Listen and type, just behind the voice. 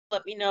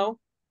let me know.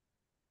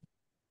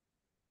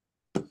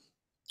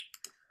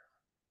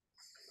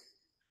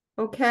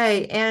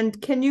 Okay, and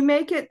can you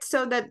make it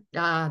so that,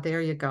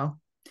 there you go.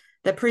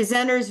 The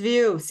presenter's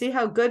view. See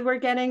how good we're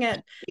getting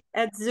at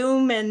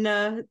Zoom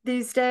and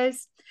these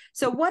days?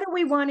 So what are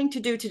we wanting to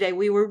do today?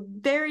 We were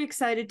very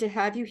excited to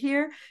have you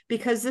here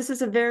because this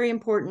is a very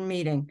important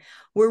meeting.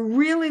 We're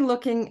really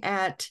looking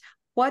at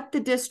what the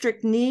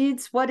district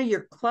needs. What do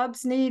your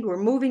clubs need? We're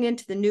moving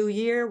into the new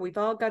year. We've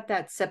all got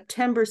that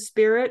September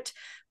spirit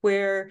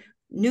where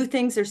new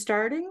things are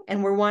starting,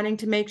 and we're wanting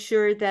to make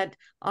sure that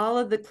all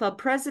of the club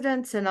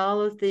presidents and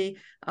all of the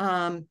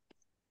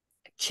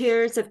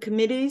chairs of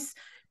committees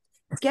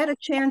get a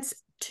chance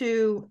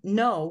to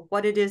know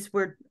what it is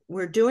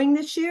we're doing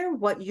this year,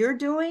 what you're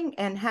doing,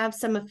 and have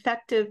some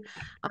effective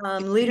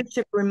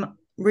leadership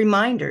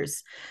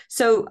reminders.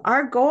 So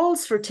our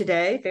goals for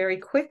today, very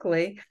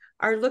quickly,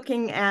 are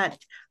looking at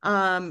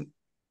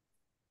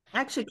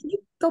actually, can you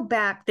go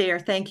back there?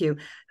 Thank you.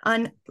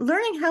 On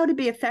learning how to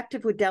be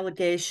effective with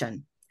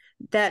delegation,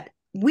 that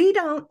we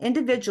don't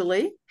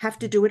individually have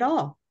to do it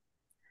all.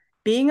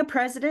 Being a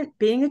president,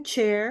 being a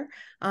chair,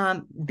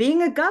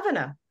 being a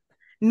governor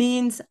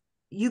means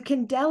you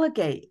can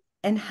delegate.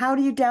 And how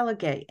do you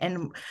delegate?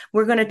 And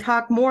we're going to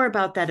talk more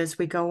about that as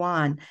we go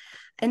on.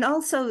 And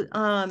also,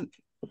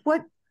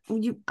 what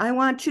I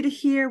want you to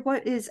hear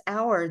what is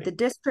the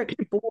district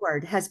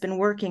board has been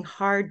working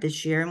hard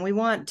this year, and we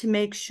want to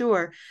make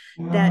sure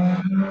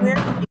that we're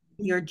making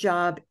your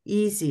job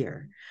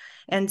easier.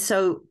 And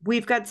so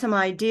we've got some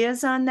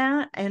ideas on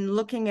that and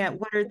looking at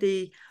what are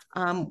the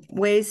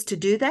ways to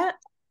do that.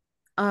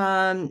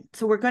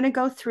 So we're going to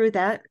go through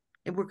that.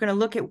 We're going to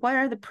look at what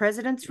are the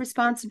president's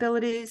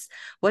responsibilities,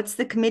 what's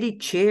the committee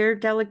chair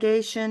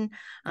delegation,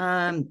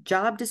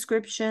 job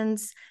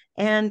descriptions,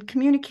 and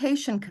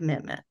communication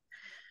commitment.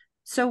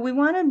 So we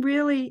want to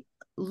really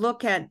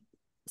look at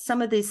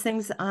some of these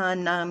things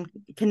on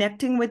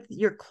connecting with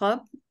your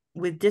club,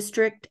 with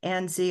district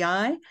and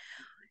ZI,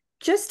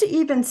 just to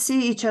even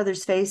see each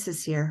other's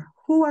faces here.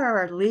 Who are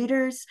our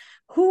leaders?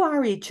 Who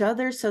are each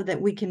other, so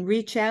that we can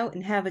reach out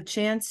and have a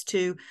chance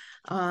to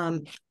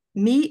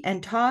meet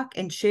and talk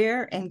and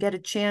share and get a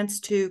chance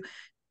to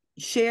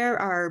share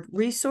our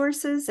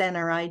resources and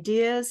our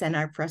ideas and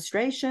our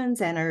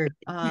frustrations and our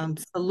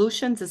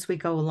solutions as we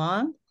go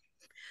along.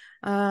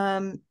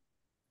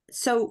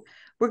 So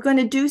we're going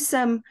to do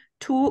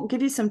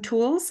give you some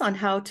tools on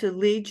how to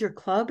lead your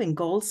club in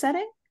goal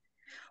setting.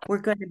 We're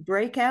going to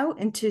break out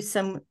into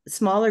some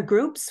smaller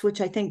groups,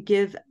 which I think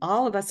give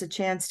all of us a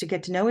chance to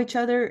get to know each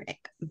other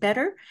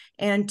better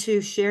and to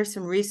share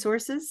some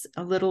resources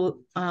a little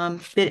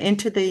bit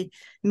into the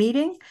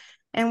meeting.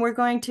 And we're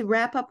going to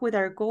wrap up with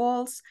our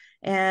goals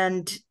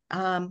and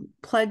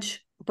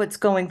pledge what's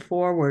going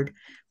forward,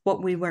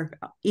 what we were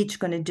each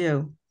going to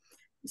do.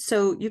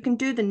 So you can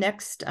do the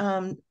next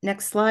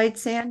slide,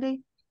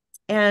 Sandy.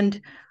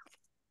 And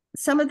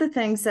some of the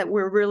things that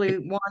we're really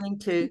wanting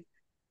to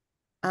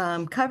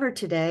cover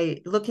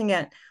today, looking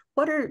at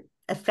what are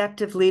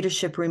effective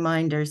leadership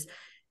reminders.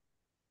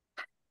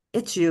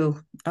 It's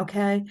you,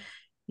 okay?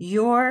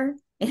 You're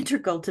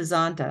integral to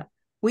Zonta.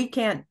 We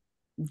can't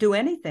do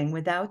anything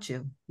without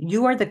you.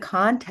 You are the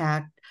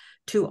contact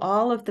to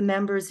all of the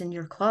members in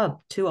your club,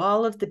 to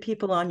all of the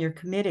people on your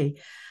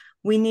committee.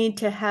 We need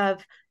to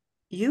have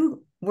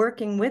you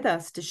working with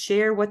us to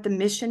share what the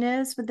mission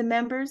is with the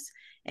members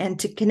and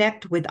to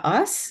connect with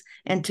us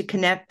and to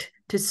connect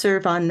to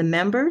serve on the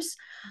members.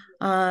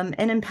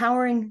 And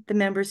empowering the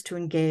members to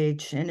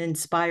engage and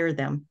inspire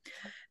them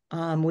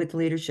with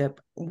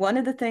leadership. One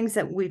of the things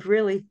that we've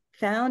really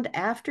found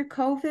after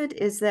COVID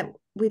is that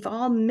we've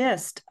all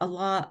missed a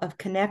lot of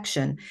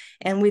connection,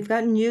 and we've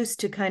gotten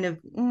used to kind of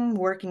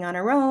working on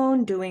our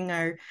own, doing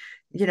our,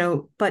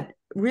 but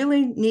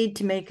really need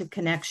to make a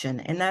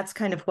connection. And that's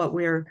kind of what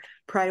we're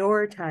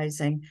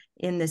prioritizing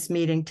in this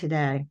meeting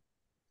today.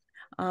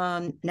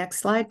 Next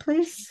slide,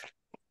 please.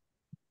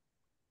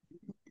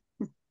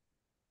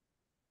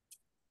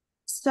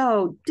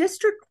 So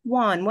District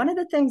 1, one of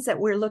the things that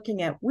we're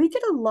looking at, we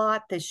did a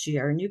lot this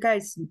year, and you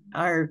guys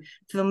are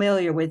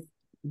familiar with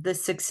the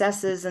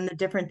successes and the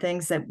different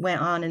things that went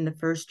on in the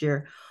first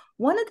year.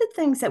 One of the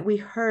things that we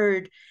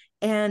heard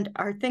and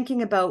are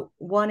thinking about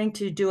wanting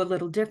to do a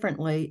little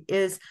differently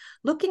is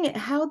looking at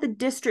how the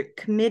district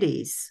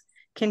committees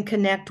can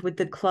connect with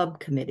the club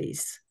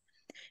committees.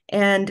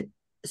 And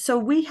so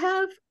we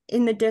have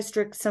in the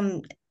district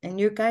some, and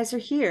you guys are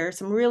here,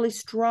 some really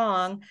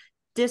strong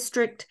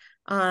district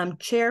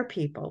chair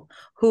people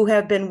who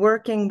have been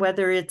working,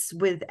 whether it's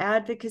with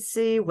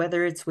advocacy,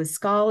 whether it's with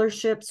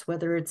scholarships,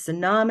 whether it's the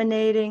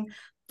nominating,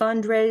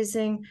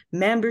 fundraising,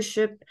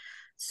 membership,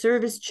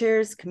 service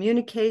chairs,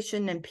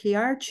 communication, and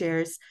PR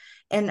chairs,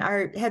 and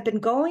have been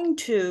going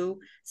to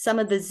some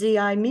of the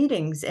ZI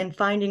meetings and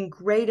finding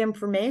great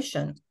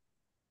information.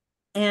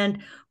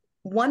 And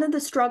one of the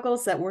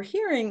struggles that we're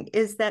hearing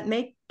is that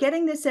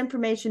getting this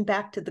information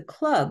back to the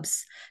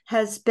clubs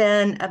has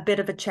been a bit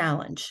of a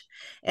challenge.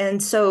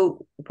 And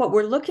so what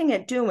we're looking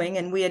at doing,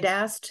 and we had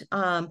asked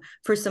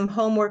for some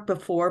homework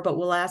before, but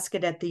we'll ask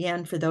it at the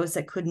end for those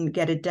that couldn't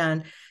get it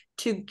done,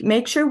 to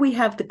make sure we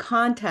have the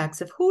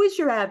contacts of who is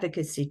your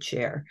advocacy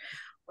chair,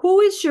 who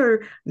is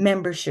your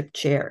membership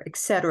chair, et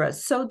cetera,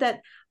 so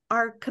that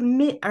our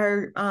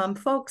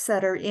folks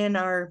that are in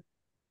our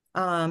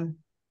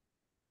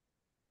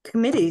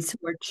committees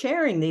who are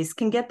chairing these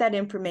can get that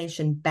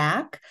information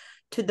back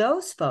to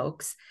those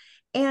folks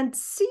and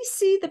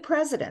CC the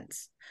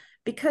presidents.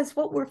 Because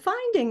what we're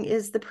finding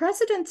is the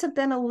presidents have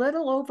been a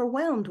little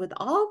overwhelmed with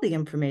all the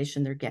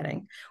information they're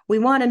getting. We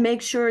want to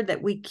make sure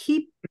that we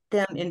keep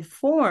them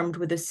informed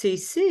with a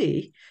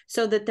CC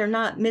so that they're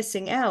not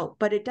missing out,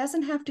 but it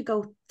doesn't have to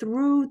go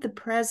through the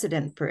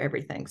president for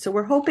everything. So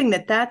we're hoping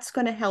that that's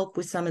going to help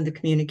with some of the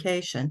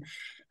communication.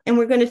 And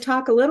we're going to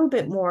talk a little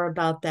bit more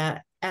about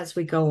that as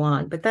we go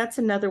on, but that's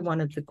another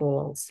one of the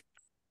goals.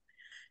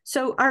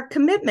 So our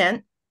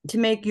commitment to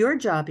make your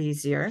job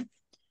easier,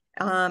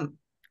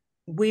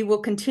 we will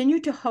continue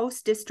to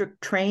host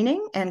district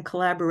training and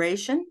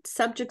collaboration,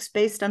 subjects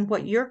based on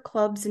what your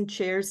clubs and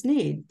chairs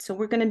need. So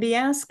we're going to be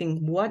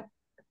asking, what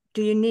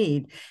do you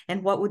need?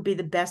 And what would be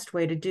the best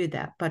way to do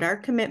that? But our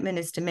commitment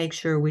is to make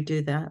sure we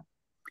do that.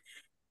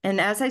 And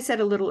as I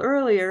said a little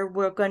earlier,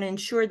 we're going to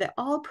ensure that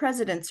all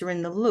presidents are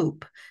in the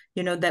loop,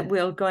 that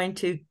we're going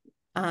to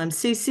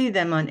CC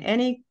them on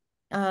any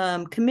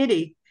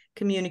committee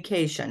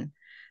communication.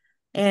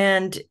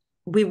 And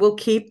we will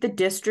keep the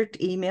district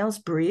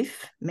emails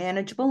brief,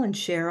 manageable, and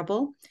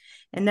shareable.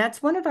 And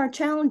that's one of our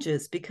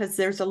challenges because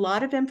there's a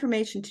lot of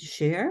information to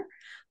share,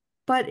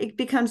 but it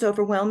becomes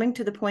overwhelming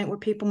to the point where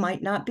people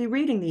might not be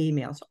reading the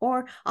emails,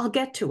 or I'll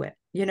get to it,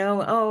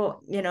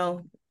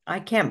 I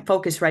can't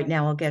focus right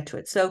now, I'll get to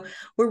it. So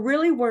we're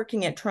really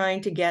working at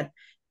trying to get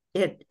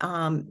it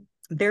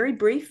very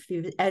brief,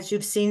 as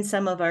you've seen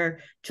some of our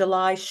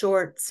July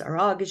shorts, our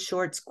August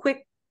shorts,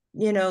 quick,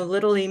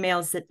 little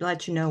emails that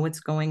let you know what's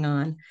going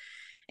on.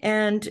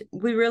 And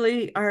we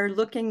really are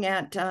looking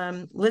at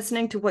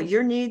listening to what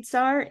your needs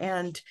are.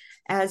 And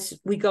as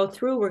we go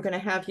through, we're going to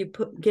have you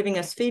giving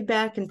us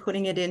feedback and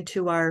putting it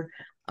into our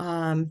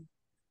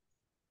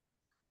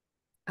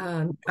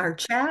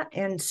chat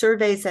and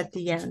surveys at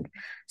the end.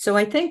 So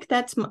I think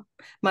that's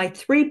my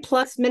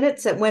 3+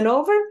 minutes that went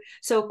over.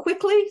 So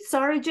quickly,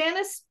 sorry,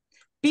 Janice,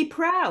 be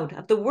proud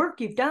of the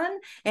work you've done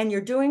and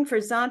you're doing for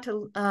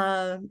Zonta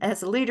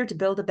as a leader to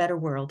build a better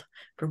world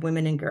for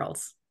women and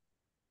girls.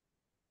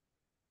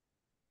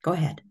 Go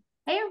ahead.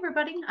 Hey,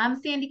 everybody. I'm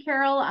Sandy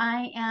Carroll.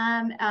 I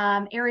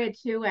am Area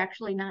 2,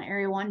 actually not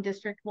Area 1,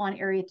 District 1,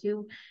 Area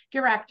 2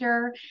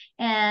 Director.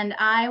 And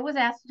I was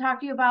asked to talk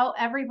to you about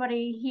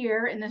everybody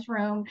here in this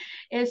room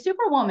is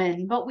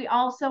Superwoman, but we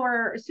also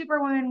are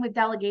Superwomen with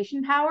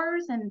delegation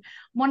powers. And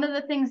one of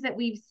the things that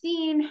we've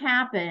seen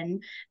happen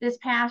this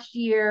past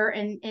year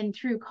and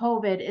through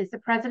COVID is the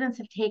presidents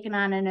have taken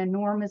on an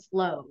enormous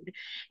load.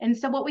 And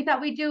so what we thought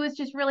we'd do is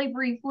just really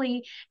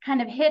briefly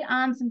kind of hit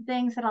on some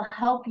things that'll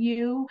help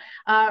you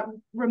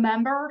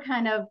remember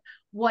kind of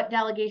what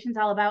delegation is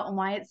all about and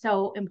why it's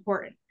so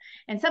important.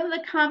 And some of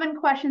the common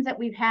questions that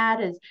we've had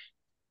is,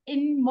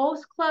 in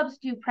most clubs,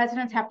 do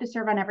presidents have to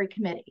serve on every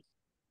committee?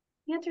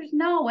 The answer is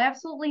no,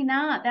 absolutely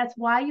not. That's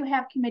why you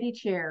have committee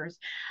chairs.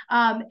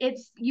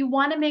 You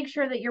want to make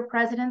sure that your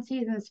presidency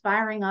is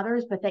inspiring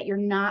others, but that you're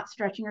not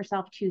stretching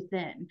yourself too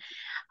thin.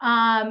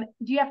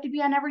 Do you have to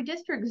be on every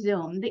district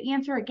Zoom? The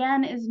answer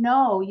again is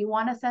no. You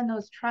want to send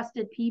those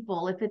trusted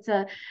people. If it's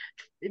a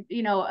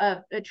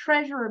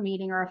treasurer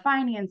meeting or a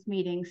finance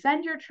meeting,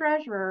 send your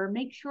treasurer,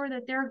 make sure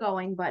that they're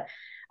going, but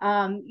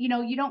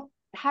you don't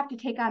have to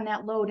take on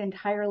that load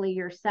entirely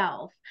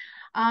yourself.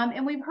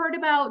 And we've heard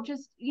about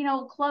just,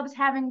 clubs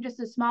having just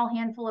a small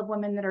handful of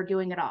women that are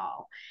doing it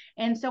all.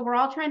 And so we're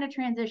all trying to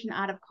transition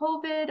out of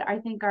COVID. I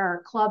think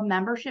our club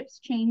membership's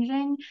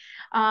changing.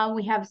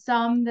 We have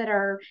some that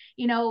are,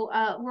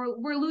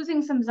 we're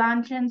losing some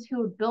Zonchans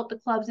who have built the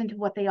clubs into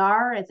what they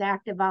are as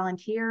active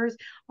volunteers.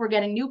 We're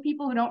getting new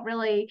people who don't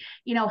really,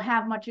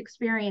 have much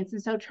experience.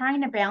 And so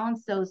trying to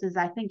balance those is,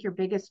 I think, your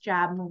biggest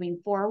job moving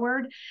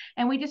forward.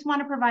 And we just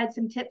want to provide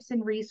some tips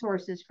and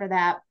resources for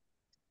that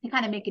to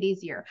kind of make it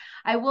easier.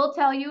 I will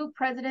tell you,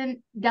 president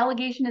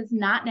delegation is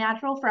not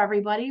natural for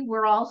everybody.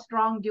 We're all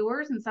strong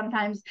doers. And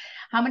sometimes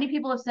how many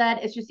people have said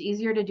it's just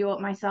easier to do it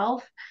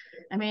myself?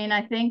 I mean,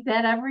 I think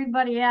that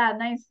everybody,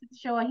 nice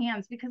show of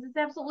hands, because it's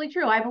absolutely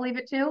true. I believe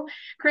it too.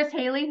 Chris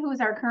Haley,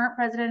 who's our current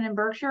president in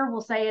Berkshire,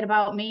 will say it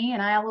about me,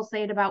 and I will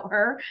say it about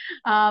her.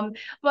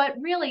 But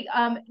really,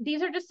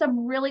 these are just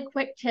some really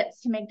quick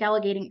tips to make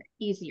delegating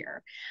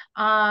easier.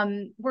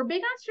 We're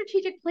big on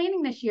strategic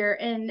planning this year,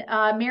 and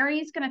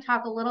Mary's going to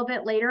talk a little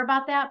bit later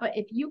about that. But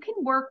if you can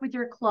work with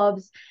your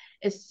clubs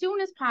as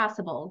soon as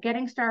possible,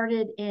 getting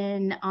started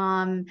in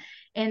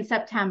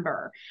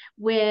September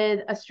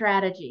with a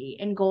strategy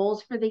and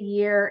goals for the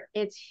year.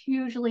 It's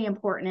hugely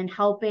important in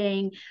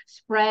helping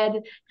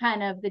spread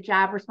kind of the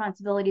job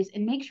responsibilities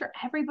and make sure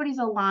everybody's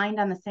aligned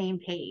on the same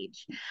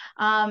page.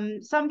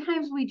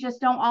 Sometimes we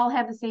just don't all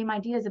have the same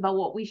ideas about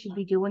what we should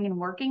be doing and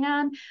working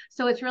on.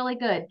 So it's really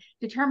good.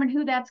 Determine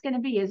who that's going to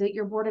be. Is it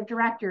your board of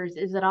directors?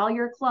 Is it all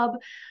your club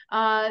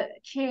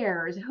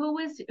chairs?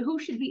 Who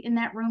should be in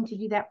that room to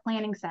do that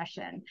planning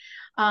session?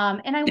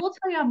 And I will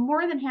tell you, I'm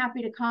more than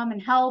happy to come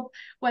and help,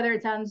 whether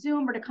it's on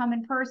Zoom or to come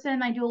in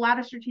person. I do a lot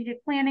of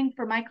strategic planning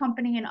for my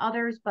company and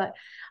others, but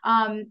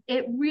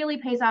it really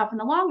pays off in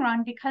the long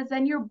run, because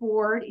then your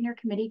board and your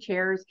committee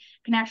chairs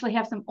can actually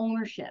have some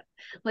ownership.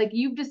 Like,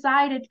 you've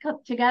decided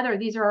together,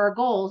 these are our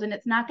goals, and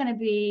it's not going to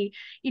be,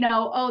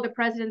 oh, the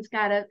president's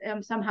got to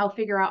somehow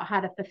figure out how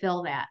to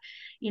fulfill that.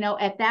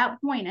 At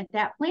that point, at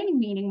that planning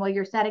meeting, while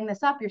you're setting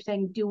this up, you're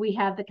saying, do we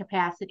have the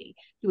capacity?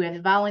 Do we have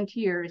the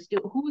volunteers?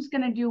 Who's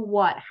going to do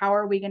what? How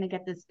are we going to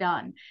get this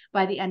done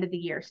by the end of the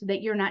year, so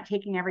that you're not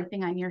taking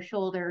everything on your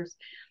shoulders?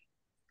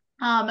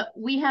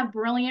 We have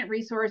brilliant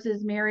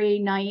resources. Mary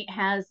Knight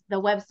has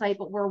the website,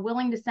 but we're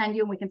willing to send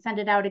you, and we can send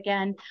it out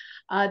again.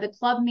 The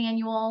club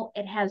manual,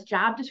 it has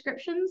job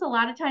descriptions. A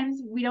lot of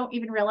times we don't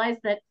even realize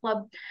that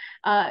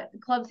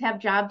clubs have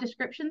job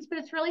descriptions, but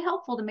it's really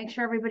helpful to make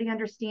sure everybody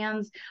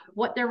understands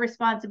what their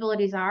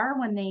responsibilities are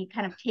when they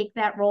kind of take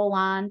that role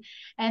on,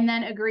 and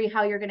then agree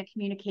how you're going to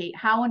communicate,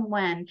 how and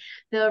when.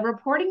 The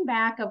reporting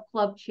back of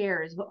club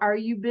chairs. Are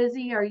you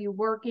busy? Are you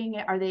working?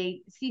 Are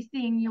they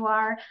CCing you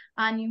are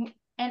on you?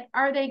 And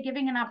are they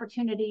giving an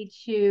opportunity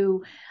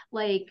to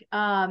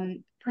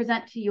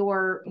present to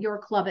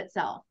your club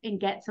itself and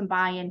get some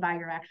buy-in by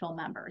your actual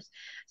members?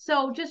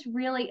 So just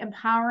really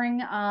empowering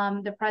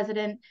the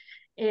president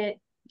to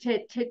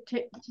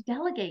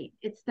delegate.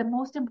 It's the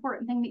most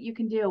important thing that you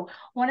can do.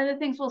 One of the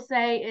things we'll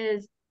say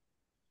is,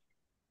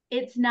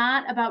 it's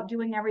not about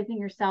doing everything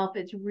yourself.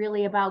 It's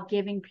really about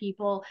giving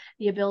people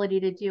the ability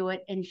to do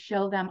it and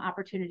show them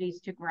opportunities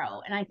to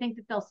grow. And I think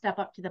that they'll step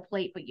up to the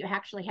plate, but you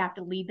actually have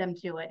to lead them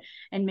to it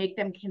and make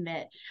them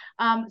commit.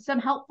 Some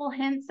helpful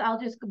hints I'll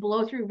just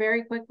blow through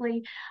very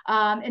quickly.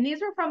 And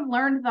these are from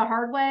learned the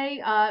hard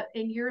way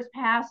in years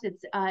past.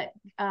 It's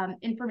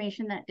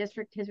information that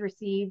district has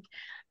received.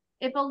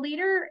 If a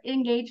leader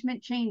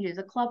engagement changes,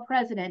 a club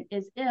president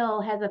is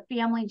ill, has a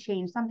family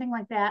change, something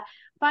like that,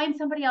 find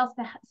somebody else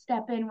to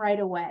step in right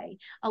away.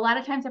 A lot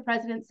of times the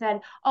president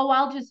said, oh,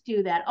 I'll just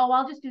do that. Oh,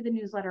 I'll just do the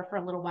newsletter for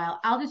a little while.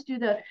 I'll just do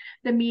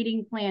the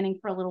meeting planning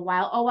for a little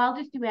while. Oh, I'll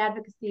just do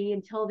advocacy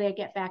until they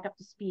get back up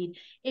to speed.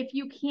 If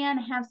you can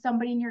have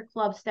somebody in your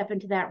club step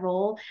into that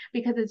role,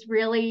 because it's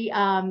really,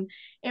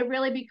 it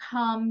really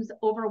becomes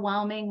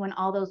overwhelming when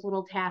all those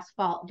little tasks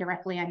fall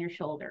directly on your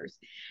shoulders.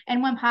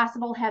 And when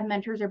possible, have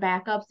mentors or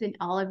backups in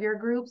all of your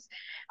groups.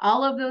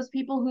 All of those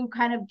people who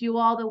kind of do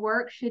all the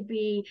work should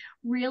be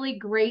really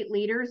great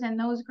leaders in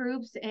those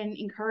groups, and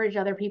encourage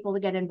other people to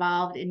get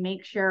involved and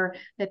make sure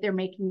that they're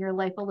making your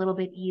life a little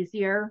bit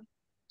easier.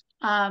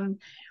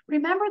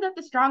 Remember that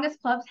the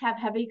strongest clubs have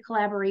heavy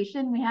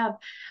collaboration. We have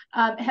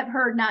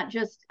heard, not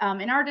just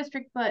in our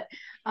district, but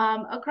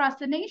across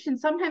the nation.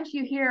 Sometimes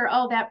you hear,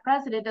 oh, that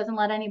president doesn't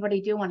let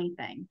anybody do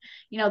anything.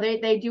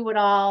 They do it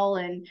all,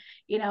 and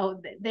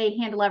they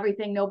handle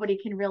everything. Nobody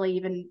can really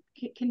even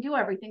can do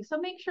everything. So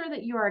make sure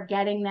that you are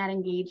getting that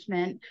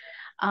engagement.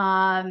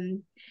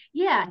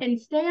 Yeah, and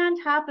stay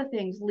on top of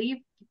things. Leave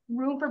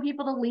room for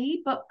people to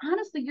lead, but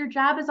honestly, your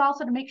job is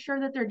also to make sure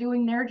that they're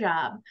doing their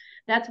job.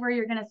 That's where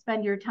you're going to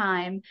spend your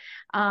time.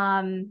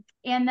 And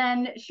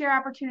then share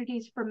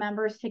opportunities for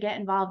members to get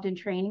involved in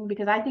training,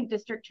 because I think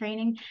district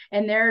training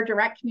and their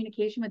direct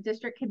communication with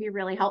district can be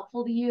really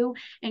helpful to you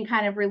in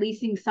kind of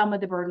releasing some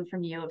of the burden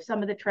from you. If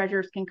some of the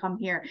treasurers can come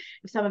here,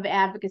 if some of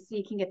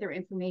advocacy can get their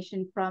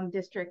information from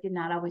district and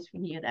not always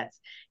from you, that's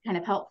kind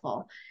of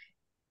helpful.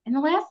 And the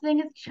last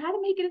thing is, try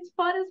to make it as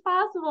fun as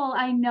possible.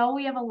 I know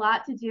we have a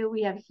lot to do.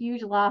 We have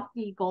huge,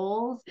 lofty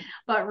goals,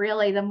 but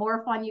really the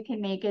more fun you can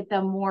make it, the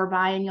more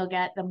buy-in you'll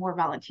get, the more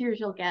volunteers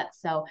you'll get.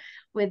 So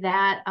with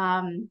that,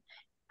 I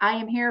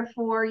am here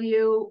for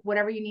you,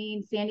 whatever you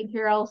need. Sandy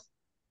Carroll,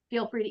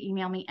 feel free to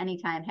email me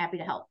anytime. Happy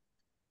to help.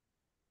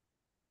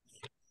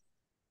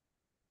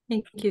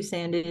 Thank you,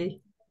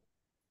 Sandy.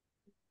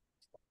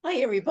 Hi,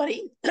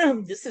 everybody.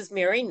 This is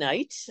Mary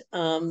Knight,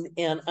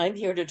 and I'm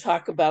here to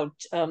talk about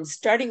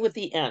starting with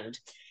the end.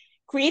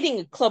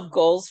 Creating club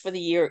goals for the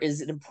year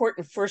is an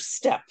important first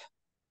step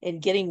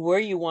in getting where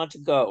you want to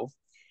go.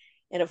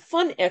 And a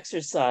fun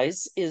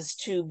exercise is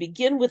to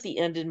begin with the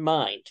end in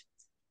mind.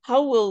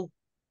 How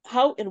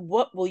and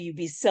what will you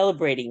be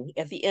celebrating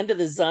at the end of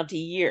the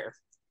Zonti year?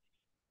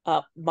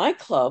 My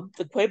club,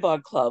 the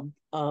Quabog Club,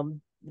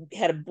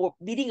 had a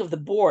meeting of the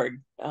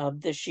board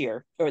this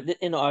year, or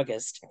in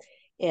August.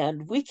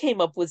 And we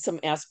came up with some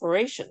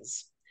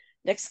aspirations.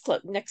 Next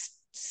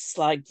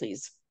slide,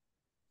 please.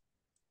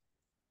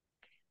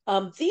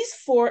 These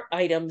 4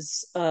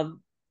 items,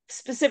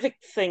 specific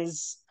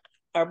things,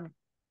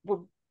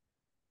 were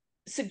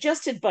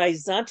suggested by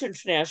Zonta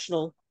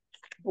International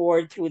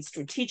Board through its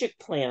strategic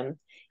plan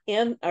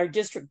and our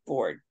district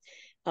board.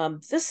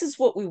 This is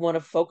what we want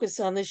to focus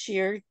on this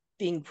year: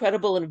 being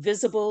credible and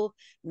visible,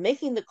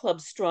 making the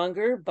club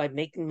stronger by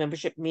making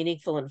membership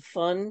meaningful and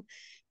fun,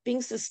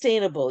 being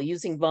sustainable,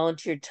 using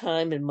volunteer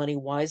time and money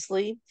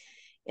wisely,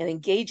 and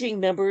engaging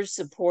members,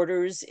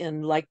 supporters,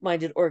 and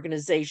like-minded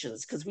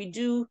organizations. Because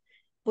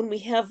when we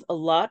have a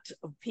lot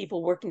of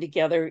people working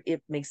together,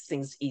 it makes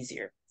things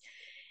easier.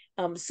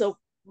 So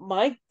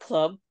my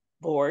club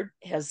board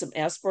has some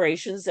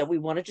aspirations that we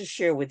wanted to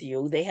share with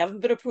you. They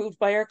haven't been approved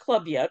by our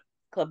club yet,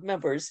 club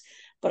members,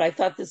 but I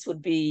thought this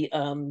would be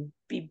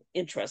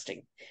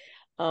interesting.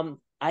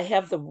 I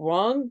have the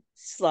wrong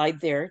slide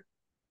there.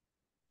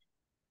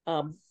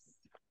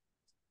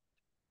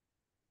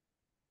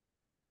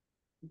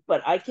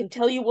 But I can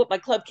tell you what my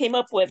club came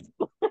up with.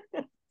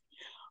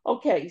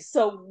 Okay,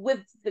 so with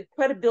the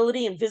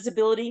credibility and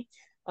visibility,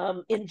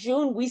 in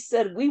June, we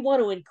said we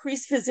want to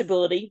increase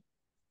visibility.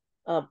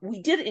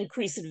 We did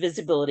increase in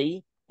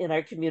visibility in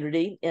our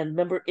community and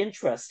member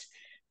interest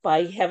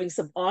by having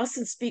some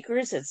awesome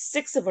speakers at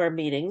 6 of our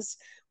meetings.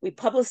 We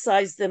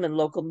publicized them in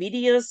local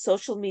media,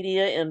 social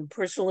media, and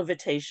personal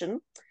invitation.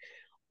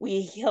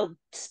 We held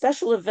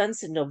special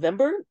events in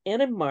November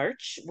and in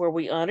March where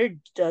we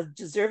honored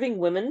deserving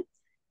women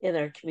in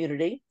our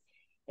community.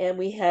 And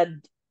we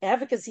had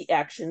advocacy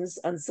actions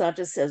on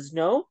Zonta Says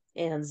No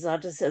and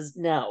Zonta Says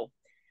Now,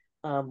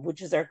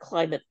 which is our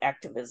climate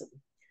activism.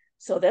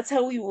 So that's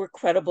how we were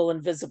credible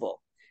and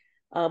visible.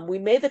 We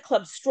made the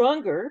club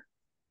stronger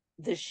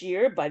this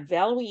year by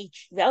valuing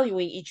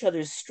each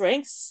other's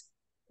strengths,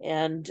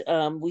 and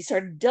we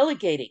started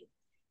delegating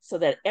so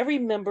that every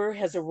member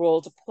has a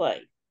role to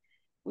play.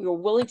 We were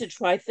willing to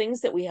try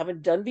things that we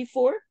haven't done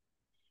before.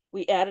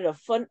 We added a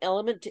fun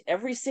element to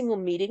every single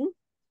meeting,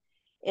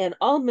 and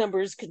all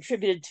members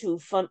contributed to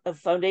a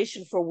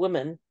foundation for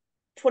women,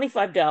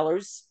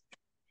 $25,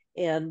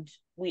 and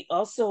we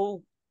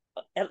also,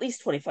 at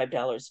least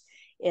 $25,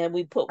 and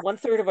we put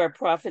 1/3 of our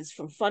profits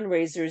from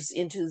fundraisers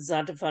into the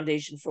Zonta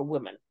Foundation for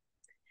Women.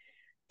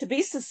 To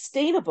be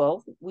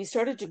sustainable, we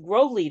started to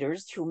grow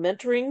leaders through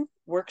mentoring,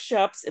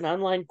 workshops, and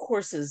online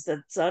courses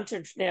that Zonta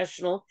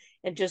International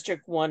and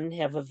District 1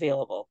 have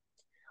available.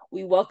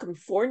 We welcomed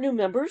 4 new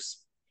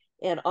members,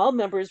 and all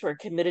members were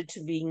committed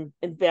to being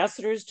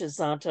ambassadors to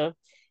Zonta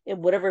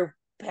in whatever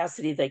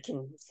capacity they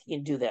can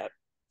do that.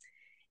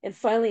 And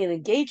finally, in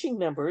engaging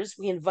members,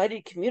 we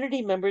invited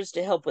community members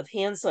to help with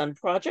hands-on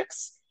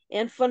projects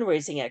and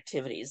fundraising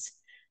activities.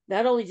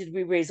 Not only did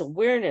we raise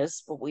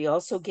awareness, but we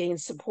also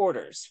gained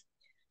supporters.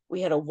 We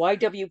had a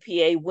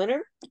YWPA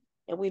winner,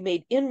 and we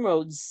made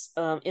inroads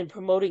in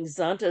promoting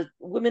Zonta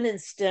Women in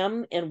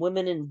STEM and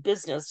Women in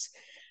Business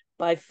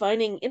by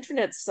finding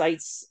internet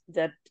sites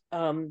that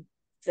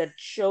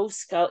show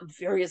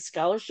various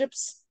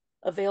scholarships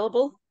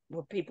available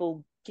where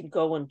people can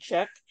go and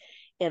check,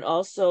 and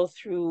also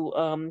through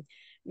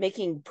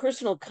making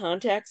personal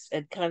contacts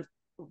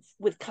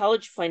with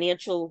college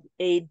financial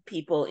aid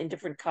people in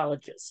different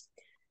colleges.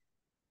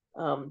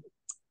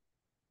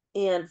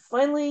 And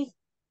finally,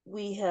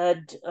 we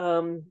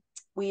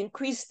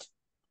increased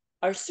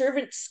our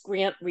servants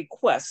grant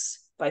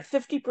requests by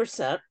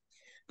 50%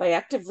 by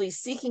actively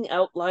seeking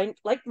out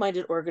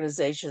like-minded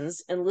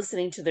organizations and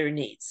listening to their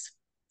needs.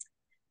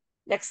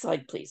 Next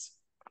slide, please.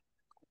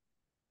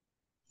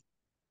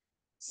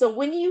 So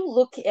when you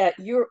look at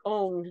your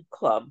own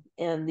club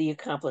and the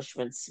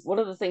accomplishments, one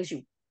of the things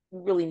you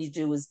really need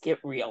to do is get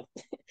real.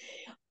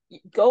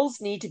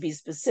 Goals need to be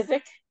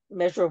specific,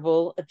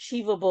 measurable,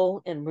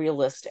 achievable, and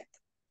realistic.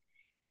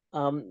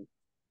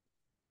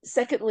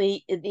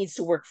 Secondly, it needs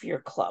to work for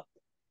your club.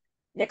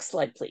 Next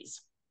slide,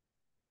 please.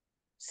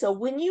 So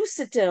when you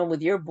sit down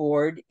with your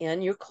board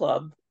and your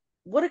club,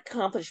 what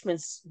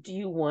accomplishments do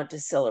you want to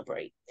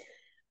celebrate?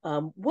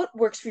 What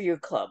works for your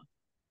club?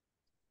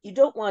 You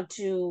don't want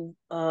to,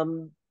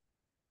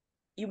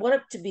 you want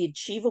it to be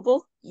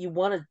achievable. You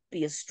want it to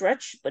be a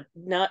stretch, but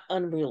not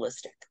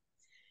unrealistic.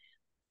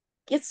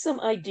 Get some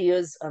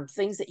ideas on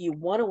things that you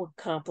want to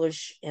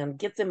accomplish and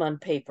get them on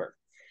paper.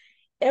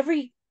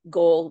 Every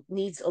goal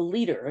needs a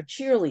leader, a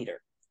cheerleader.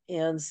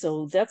 And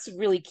so that's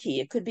really key.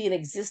 It could be an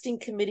existing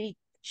committee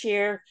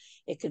chair.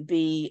 It could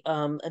be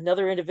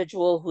another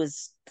individual who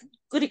has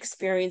good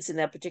experience in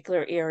that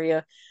particular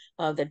area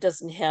that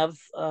doesn't have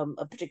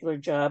a particular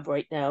job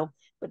right now,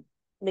 but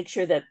make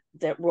sure that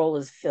that role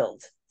is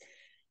filled.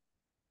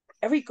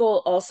 Every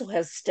goal also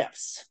has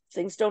steps.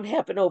 Things don't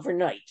happen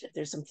overnight.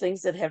 There's some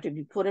things that have to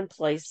be put in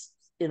place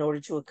in order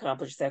to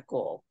accomplish that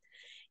goal.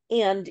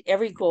 And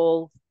every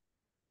goal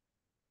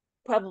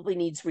probably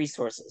needs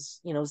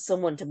resources,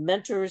 someone to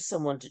mentor,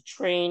 someone to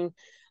train,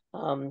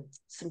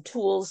 some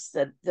tools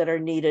that are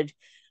needed.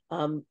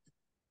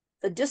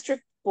 The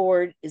district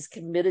board is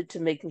committed to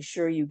making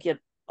sure you get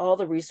all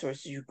the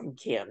resources you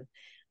can.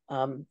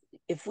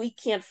 If we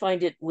can't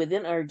find it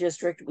within our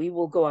district, we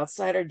will go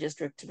outside our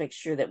district to make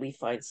sure that we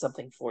find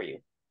something for you.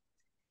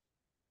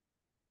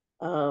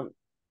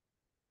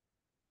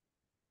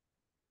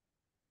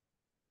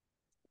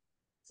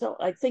 So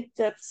I think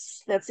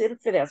that's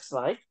it for that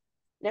slide.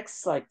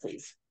 Next slide,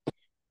 please.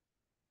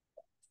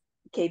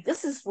 Okay,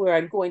 this is where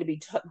I'm going to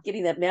be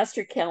getting that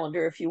master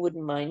calendar, if you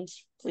wouldn't mind,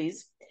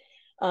 please.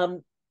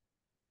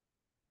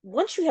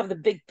 Once you have the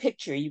big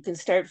picture, you can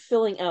start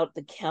filling out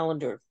the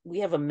calendar.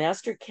 We have a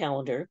master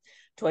calendar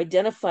to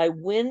identify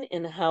when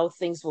and how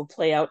things will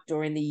play out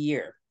during the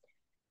year.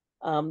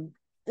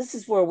 This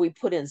is where we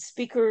put in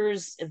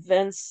speakers,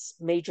 events,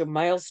 major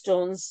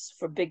milestones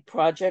for big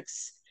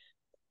projects,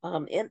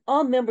 and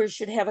all members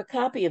should have a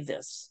copy of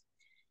this.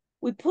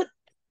 We put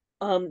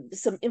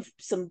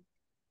some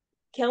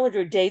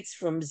calendar dates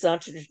from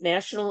Zonta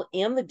International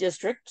and the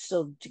district,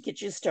 so to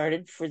get you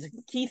started for the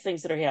key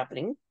things that are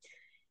happening.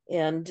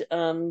 And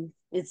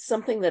it's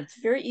something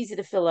that's very easy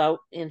to fill out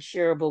and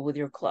shareable with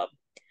your club.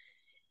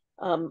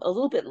 A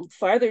little bit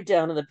farther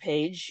down on the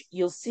page,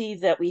 you'll see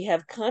that we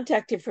have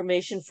contact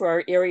information for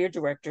our area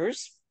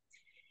directors.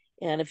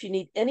 And if you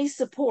need any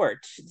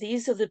support,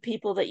 these are the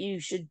people that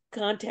you should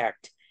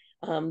contact.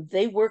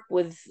 They work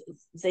with,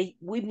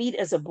 we meet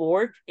as a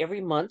board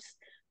every month,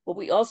 but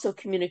we also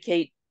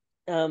communicate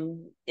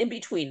in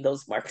between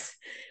those marks.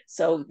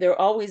 So they're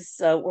always,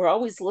 we're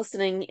always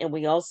listening, and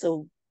we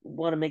also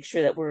want to make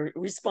sure that we're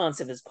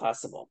responsive as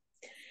possible.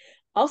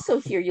 Also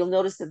here, you'll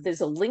notice that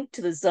there's a link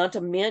to the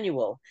Zonta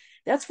manual.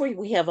 That's where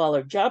we have all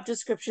our job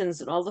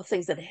descriptions and all the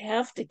things that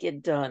have to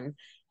get done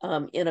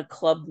in a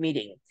club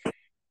meeting.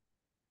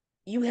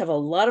 You have a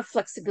lot of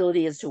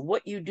flexibility as to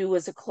what you do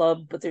as a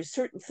club, but there's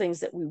certain things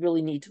that we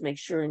really need to make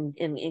sure and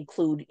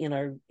include in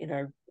our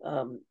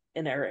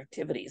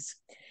activities.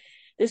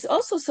 There's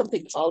also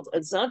something called a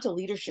Zonta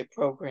Leadership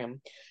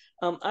Program.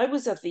 I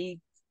was at the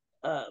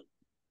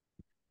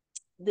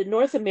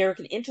North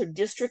American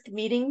Interdistrict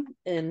meeting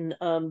in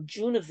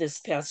June of this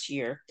past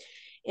year,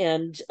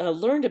 and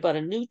learned about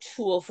a new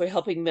tool for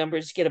helping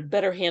members get a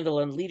better handle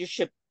on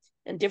leadership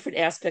and different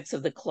aspects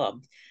of the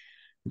club.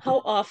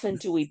 How often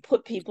do we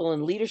put people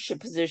in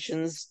leadership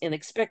positions and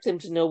expect them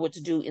to know what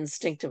to do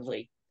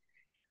instinctively?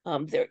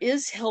 There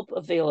is help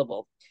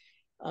available,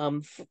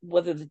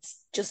 whether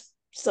it's just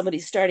somebody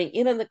starting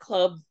in on the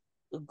club,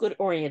 a good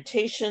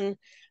orientation,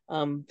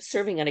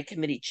 serving on a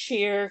committee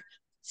chair,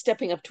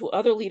 stepping up to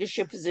other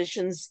leadership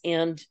positions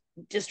and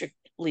district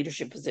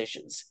leadership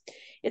positions.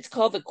 It's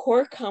called the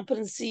Core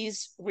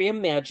Competencies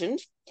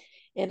Reimagined,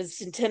 and it's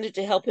intended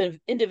to help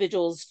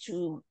individuals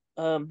to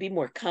be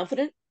more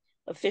confident,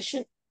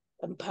 efficient,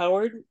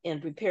 empowered,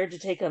 and prepared to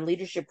take on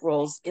leadership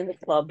roles in the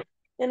club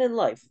and in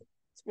life.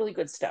 It's really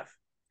good stuff.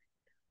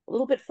 A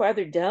little bit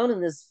farther down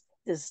in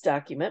this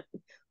document,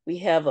 we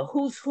have a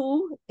who's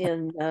who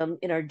in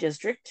our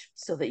district,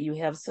 so that you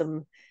have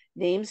some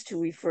names to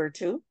refer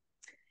to.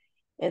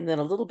 And then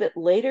a little bit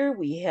later,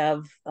 we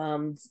have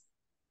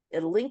a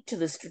link to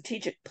the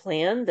strategic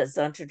plan that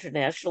Zonta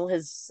International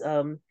has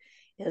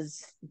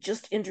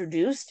just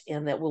introduced,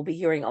 and that we'll be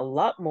hearing a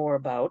lot more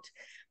about,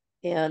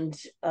 and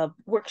a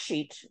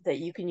worksheet that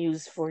you can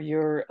use for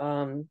your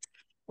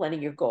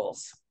planning your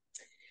goals.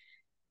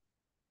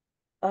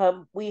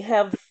 We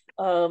have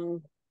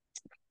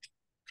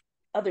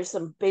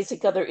some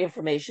basic other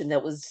information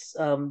that was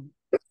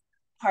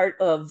part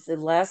of the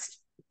last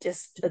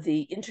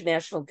the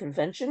international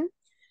convention,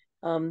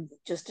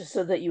 just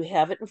so that you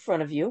have it in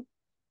front of you.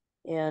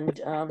 And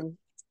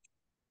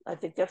I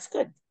think that's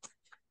good.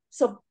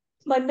 So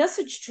my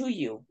message to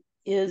you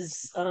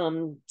is,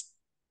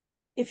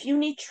 if you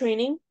need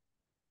training,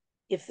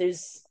 if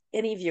there's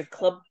any of your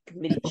club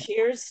committee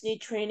chairs need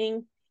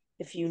training,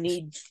 if you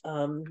need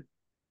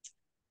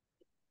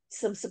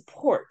some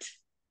support,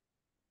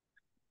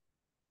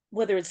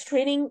 whether it's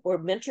training or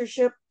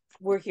mentorship,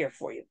 we're here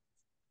for you.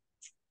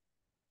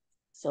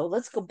 So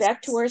let's go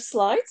back to our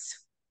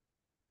slides.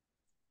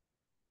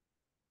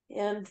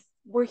 And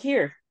we're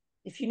here.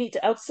 If you need to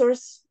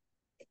outsource,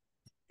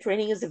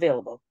 training is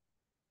available,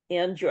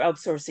 and your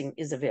outsourcing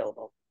is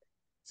available.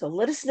 So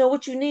let us know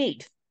what you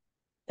need.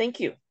 Thank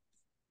you.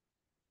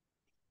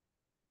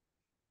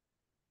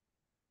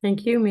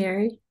 Thank you,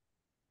 Mary.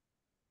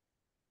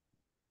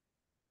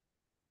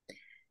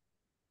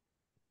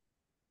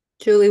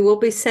 Julie, we'll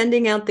be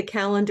sending out the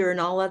calendar and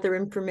all other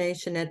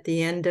information at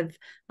the end of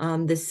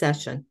this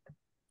session.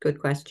 Good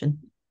question.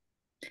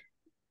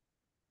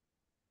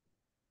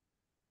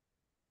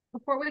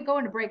 Before we go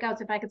into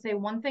breakouts, if I could say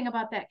one thing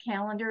about that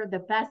calendar, the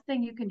best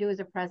thing you can do as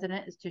a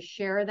president is to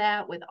share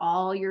that with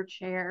all your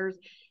chairs.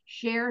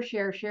 Share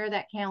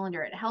that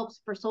calendar. It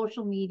helps for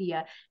social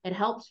media. It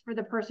helps for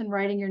the person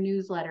writing your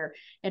newsletter.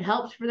 It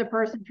helps for the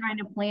person trying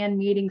to plan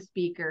meeting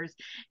speakers.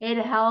 It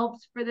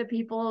helps for the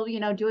people,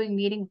 doing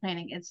meeting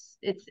planning. It's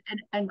an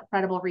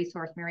incredible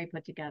resource Mary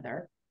put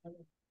together.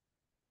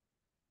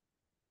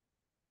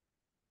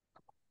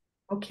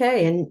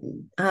 Okay,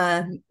 and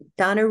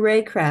Donna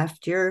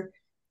Raycraft, you're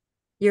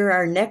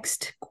our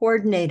next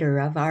coordinator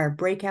of our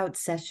breakout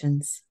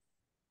sessions.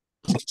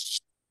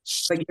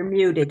 But you're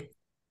muted.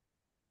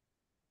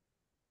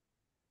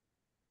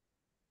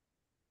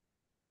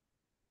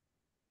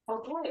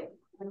 Okay,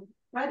 I'm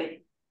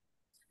ready.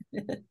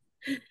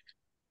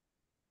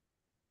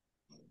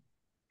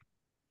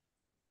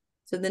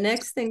 So the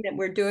next thing that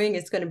we're doing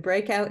is going to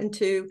break out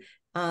into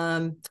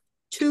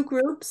two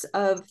groups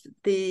of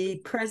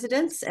the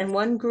presidents and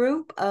one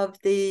group of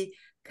the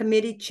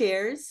committee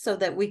chairs so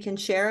that we can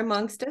share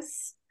amongst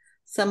us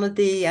some of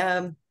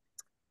the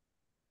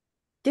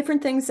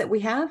different things that we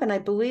have. And I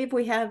believe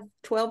we have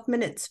 12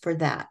 minutes for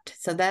that.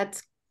 So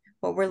that's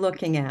what we're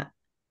looking at.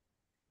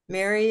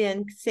 Mary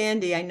and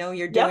Sandy, I know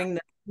you're doing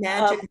the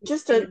magic.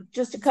 Just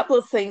a couple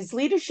of things.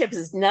 Leadership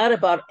is not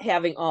about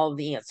having all of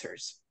the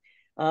answers.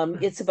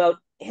 It's about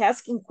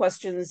asking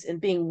questions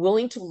and being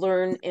willing to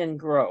learn and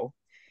grow.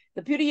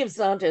 The beauty of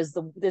Zonta is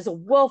there's a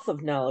wealth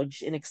of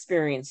knowledge and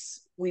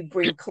experience we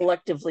bring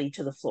collectively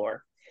to the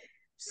floor.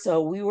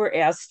 So you were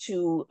asked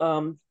to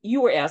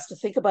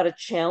think about a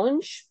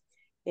challenge.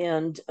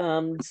 And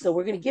so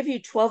we're going to give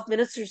you 12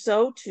 minutes or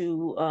so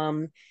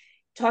to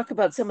talk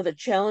about some of the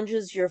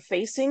challenges you're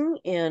facing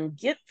and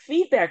get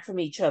feedback from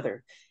each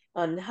other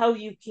on how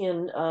you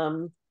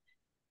can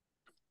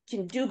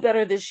do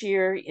better this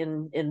year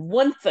in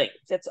one thing.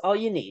 That's all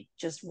you need,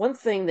 just one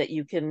thing that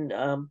you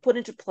can put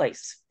into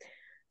place.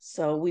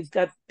 So we've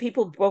got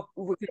people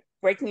we're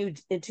breaking you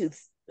into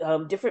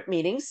different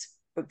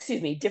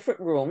different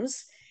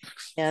rooms,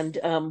 and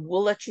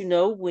we'll let you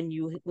know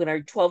when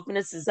our 12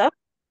 minutes is up.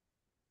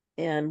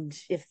 And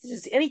if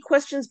there's any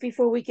questions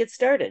before we get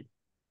started.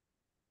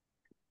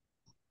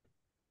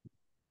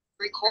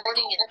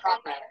 Recording in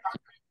progress.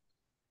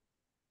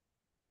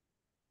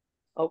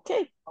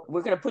 Okay,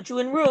 we're going to put you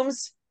in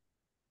rooms.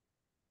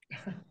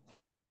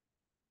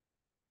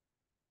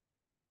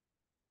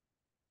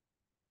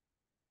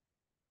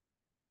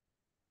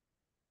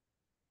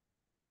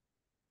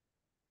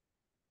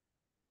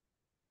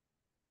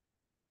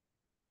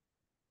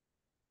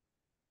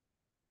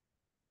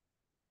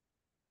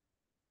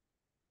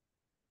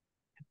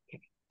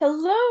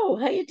 Hello,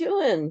 how you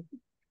doing?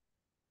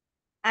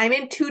 I'm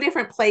in two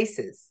different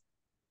places.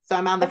 So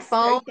I'm on the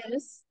phone.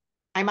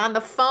 I'm on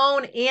the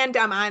phone and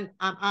I'm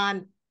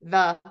on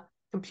the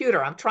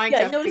computer. I'm trying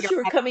to I noticed you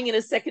were coming in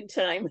a second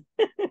time.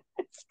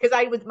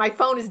 Because my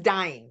phone is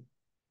dying.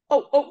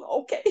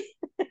 Oh, okay.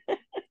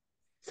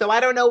 So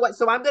I don't know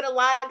so I'm gonna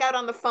log out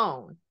on the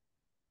phone.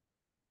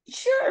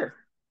 Sure.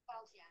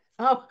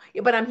 Oh,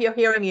 yeah, but I'm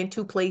hearing me in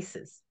two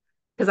places.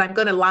 Because I'm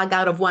going to log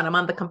out of one. I'm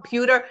on the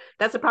computer.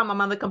 That's the problem.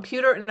 I'm on the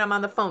computer and I'm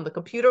on the phone. The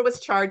computer was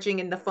charging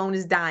and the phone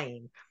is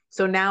dying.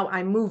 So now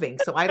I'm moving.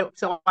 So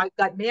I've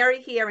got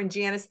Mary here and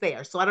Janice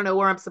there. So I don't know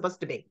where I'm supposed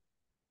to be.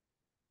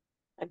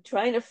 I'm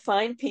trying to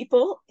find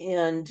people,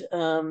 and I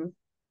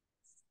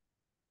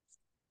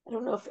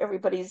don't know if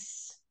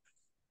everybody's.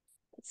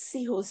 Let's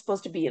see who's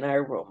supposed to be in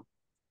our room.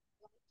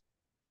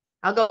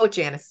 I'll go with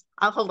Janice.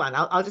 Hold on.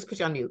 I'll just put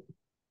you on mute.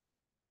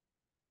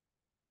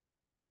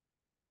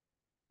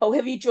 Oh,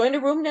 have you joined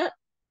a room now?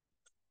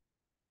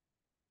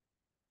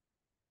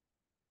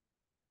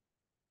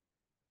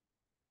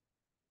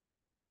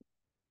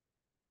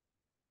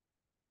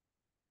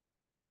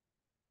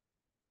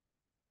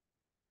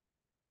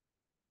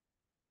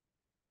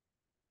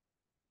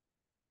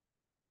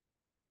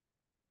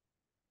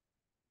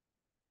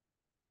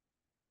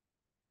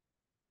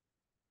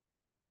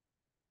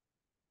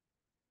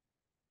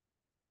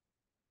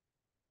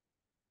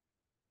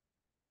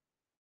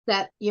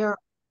 That you're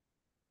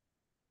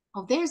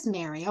Oh, there's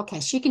Mary.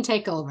 Okay, she can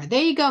take over.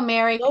 There you go,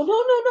 Mary. No.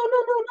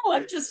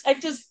 I'm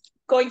just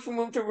going from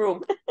room to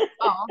room.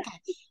 Oh, okay.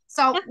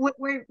 So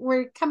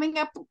we're coming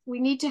up. We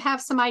need to have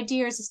some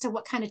ideas as to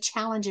what kind of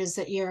challenges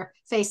that you're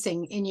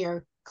facing in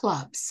your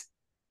clubs.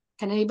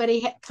 Can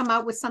anybody come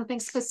out with something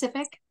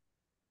specific?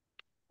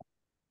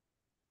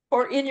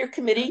 Or in your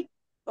committee,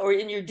 or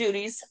in your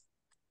duties?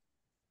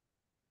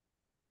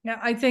 Yeah,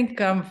 I think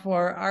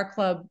for our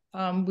club,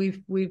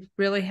 we've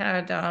really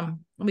had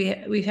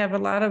we have a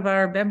lot of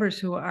our members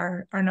who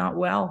are not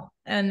well,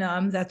 and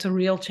that's a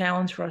real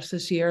challenge for us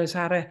this year, is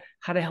how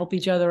to help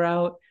each other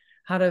out,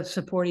 how to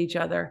support each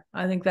other.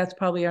 I think that's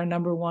probably our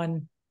number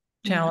one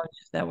challenge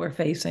that we're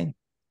facing.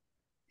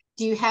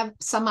 Do you have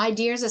some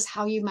ideas as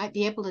how you might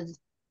be able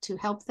to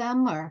help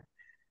them, or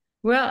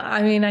well,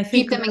 I mean, I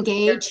think keep them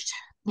engaged?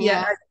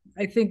 Yeah.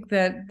 I think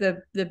that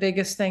the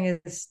biggest thing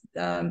is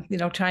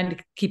trying to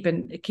keep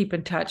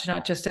in touch,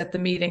 not just at the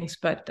meetings,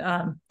 but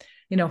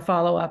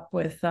follow up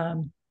with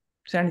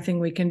is there anything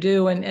we can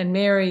do, and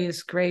Mary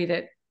is great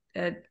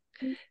at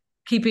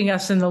keeping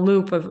us in the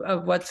loop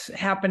of what's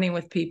happening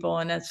with people,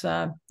 and it's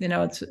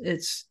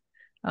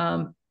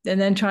and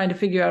then trying to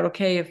figure out,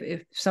 okay,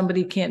 if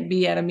somebody can't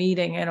be at a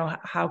meeting,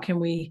 how can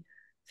we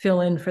fill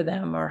in for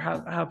them, or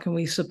how can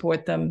we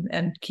support them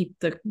and keep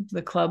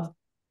the club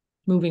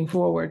moving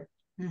forward.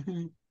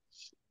 Mm-hmm.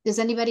 Does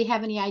anybody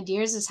have any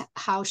ideas as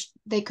how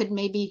they could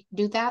maybe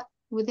do that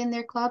within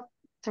their club,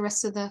 the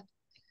rest of the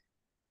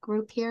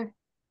group here?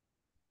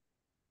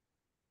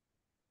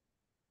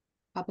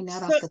 Probably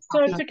not off the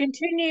top. So to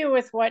continue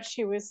with what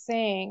she was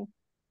saying,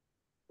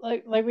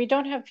 like we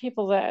don't have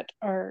people that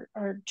are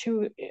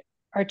too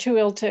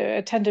ill to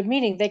attend a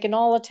meeting. They can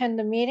all attend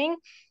the meeting,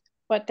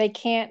 but they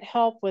can't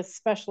help with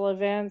special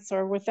events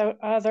or with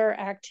other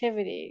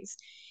activities.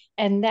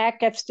 and that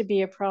gets to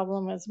be a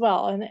problem as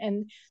well.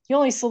 And the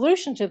only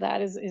solution to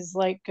that is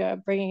like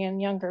bringing in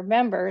younger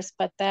members,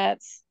 but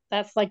that's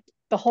like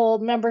the whole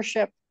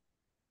membership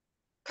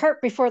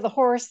cart before the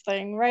horse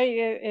thing, right?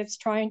 It's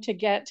trying to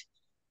get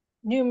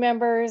new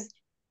members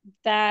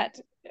that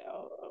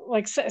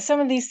like some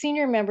of these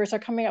senior members are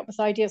coming up with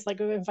ideas like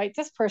invite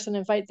this person,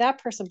 invite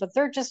that person, but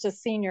they're just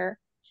as senior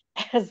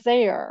as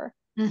they are.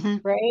 Mm-hmm.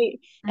 Right.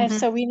 And Mm-hmm.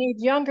 so we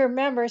need younger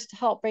members to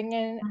help bring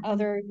in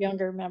other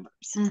younger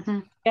members.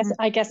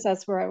 I guess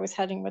that's where I was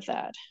heading with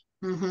that.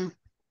 I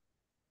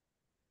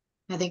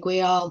think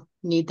we all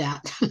need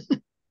that.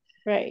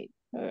 Right.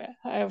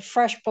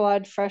 Fresh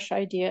blood, fresh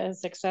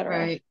ideas,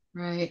 etc.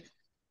 Right.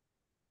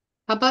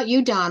 How about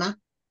you, Donna?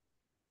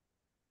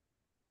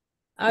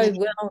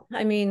 Well,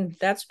 I mean,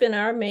 that's been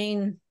our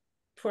main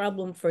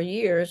problem for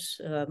years,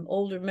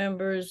 older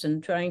members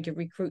and trying to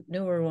recruit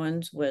newer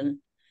ones when,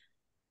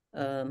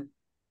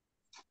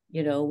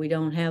 we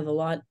don't have a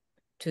lot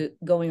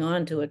going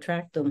on to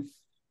attract them.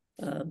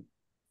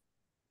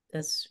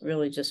 That's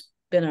really just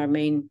been our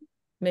main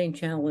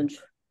challenge.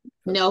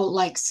 No,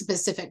 like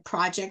specific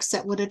projects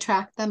that would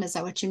attract them. Is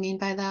that what you mean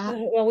by that?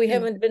 Well, we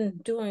haven't been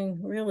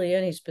doing really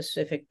any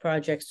specific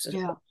projects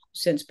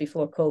since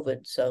before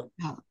COVID. So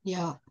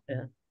yeah.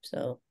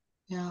 So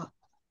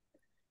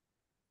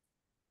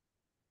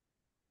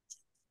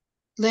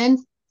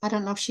Lynn, I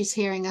don't know if she's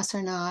hearing us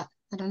or not.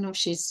 I don't know if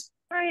she's.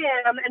 I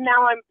am, and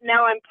now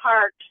I'm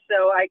parked,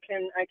 so I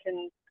can.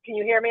 Can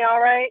you hear me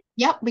all right?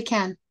 Yep, we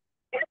can.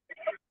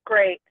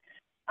 Great.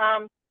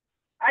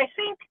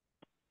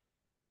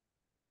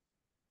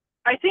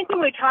 I think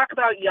when we talk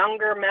about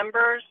younger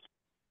members,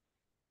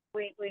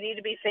 we need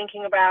to be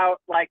thinking about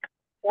like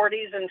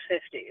 40s and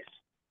 50s,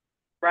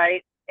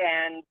 right?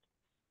 And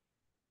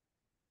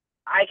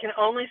I can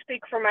only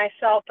speak for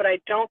myself, but I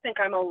don't think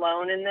I'm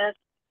alone in this.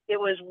 It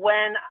was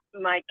when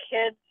my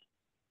kids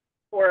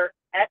were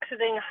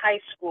exiting high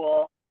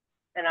school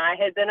and I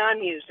had been on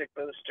music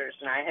boosters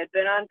and I had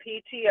been on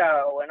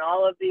PTO and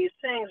all of these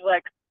things,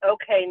 like,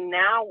 okay,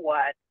 now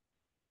what?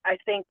 I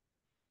think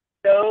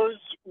those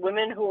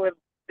women who have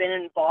been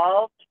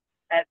involved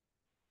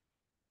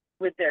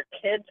with their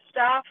kids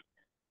stuff,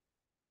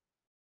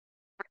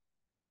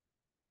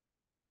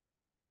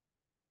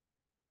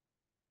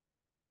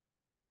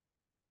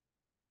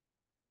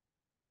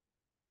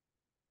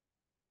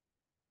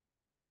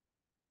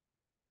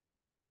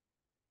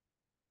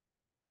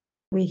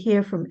 we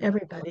hear from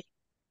everybody.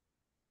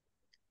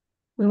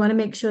 We want to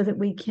make sure that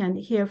we can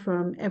hear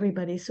from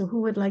everybody. So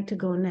who would like to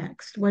go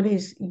next? What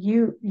is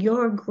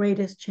your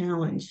greatest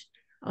challenge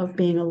of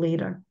being a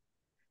leader?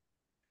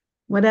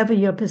 Whatever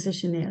your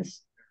position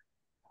is.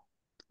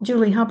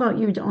 Julie, how about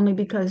you? Only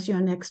because you're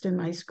next in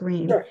my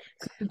screen. Sure.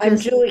 I'm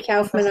Julie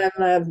Kaufman. I'm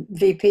the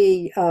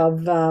VP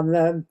of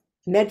the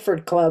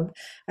Medford Club.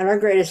 And our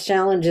greatest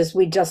challenge is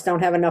we just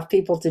don't have enough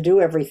people to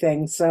do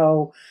everything.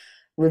 So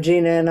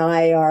Regina and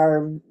I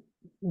are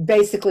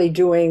basically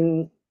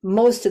doing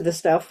most of the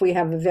stuff. We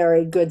have a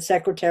very good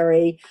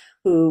secretary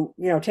who,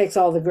 takes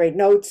all the great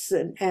notes,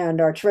 and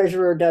our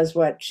treasurer does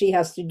what she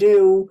has to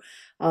do.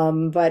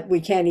 But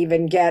we can't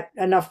even get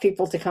enough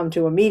people to come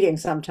to a meeting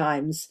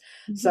sometimes.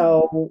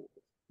 So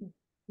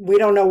we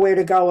don't know where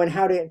to go and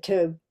how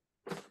to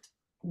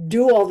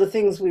do all the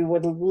things we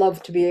would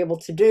love to be able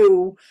to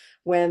do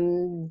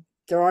when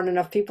there aren't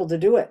enough people to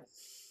do it.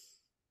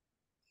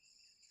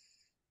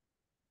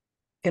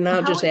 And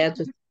I'll just add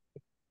to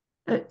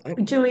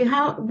Julie,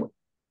 how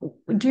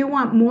do you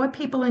want more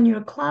people in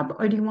your club,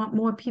 or do you want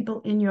more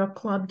people in your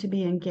club to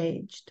be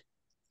engaged?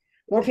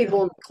 More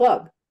people in the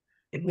club.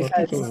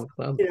 Because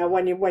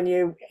when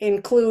you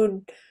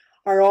include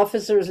our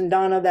officers and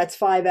Donna, that's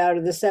 5 out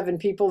of the 7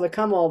 people that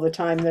come all the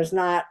time. There's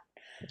not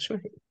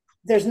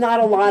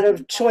a lot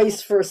of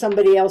choice for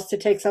somebody else to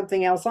take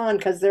something else on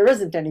because there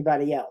isn't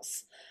anybody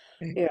else.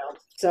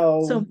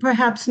 So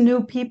perhaps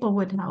new people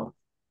would help.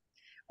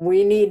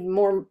 We need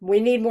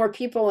more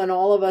people, and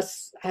all of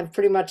us have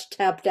pretty much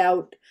tapped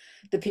out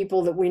the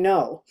people that we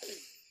know.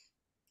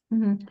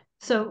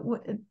 So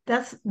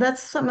that's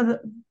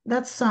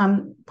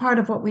part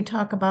of what we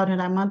talk about in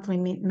our monthly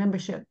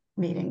membership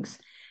meetings,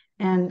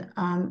 and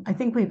I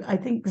think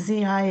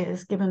ZI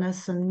has given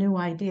us some new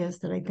ideas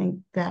that I think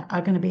that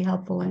are going to be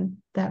helpful in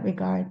that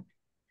regard.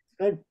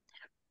 Good.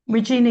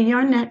 Regina,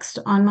 you're next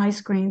on my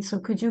screen, so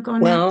could you go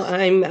next? Well,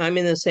 I'm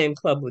in the same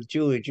club with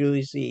Julie.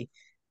 Julie's the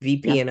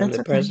VP and I'm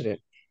the president,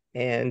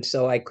 and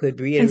so I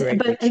could reiterate.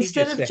 But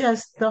instead of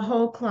just the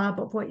whole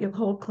club of what your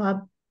whole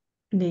club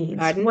needs.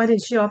 Pardon? What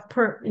is your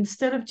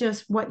instead of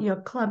just what your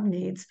club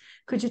needs,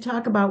 could you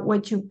talk about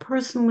what you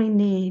personally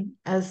need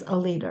as a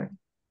leader?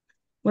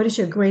 What is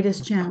your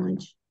greatest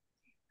challenge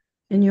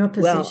in your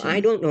position? Well,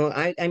 I don't know.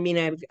 I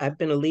mean, I've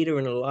been a leader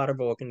in a lot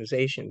of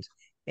organizations,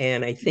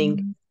 and I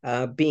think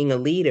being a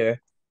leader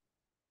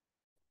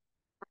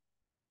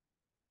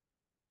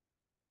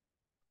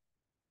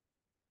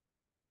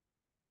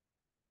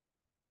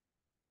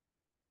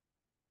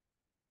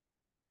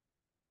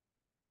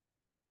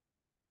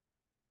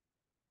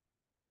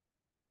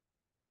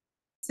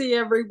See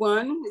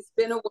everyone. It's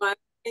been a while.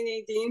 Hey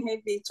Nadine,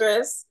 hey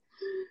Beatrice.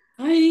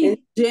 Hi. And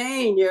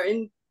Jane, you're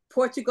in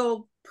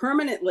Portugal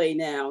permanently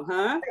now,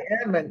 huh?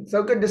 I am, and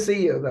so good to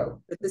see you,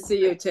 though. Good to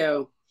see you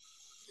too.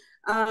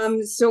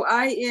 So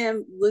I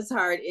am Liz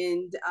Hart,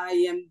 and I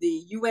am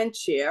the UN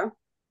chair.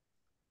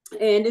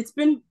 And it's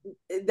been,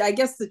 I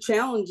guess the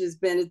challenge has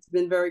been, it's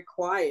been very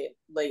quiet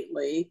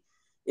lately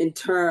in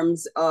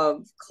terms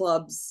of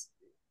clubs'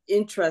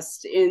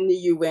 interest in the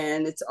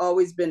UN. It's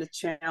always been a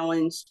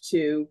challenge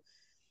to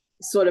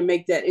sort of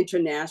make that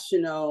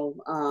international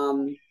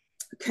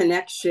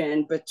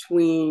connection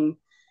between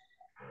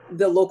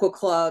the local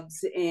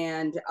clubs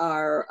and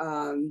our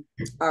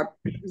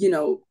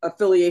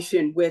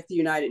affiliation with the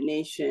United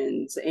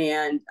Nations.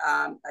 And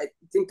I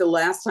think the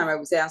last time I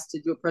was asked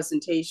to do a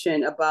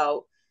presentation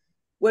about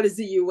what is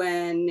the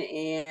UN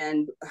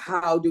and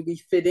how do we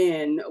fit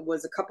in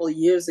was a couple of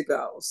years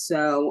ago.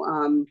 So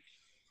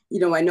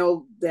I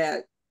know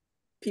that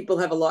people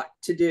have a lot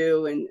to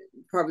do, and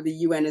probably the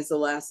UN is the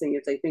last thing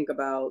that they think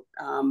about.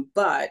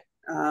 But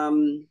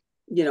I'm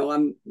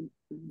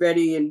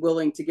ready and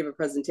willing to give a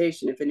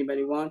presentation if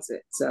anybody wants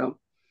it. So.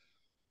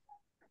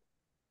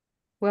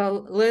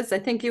 Well, Liz, I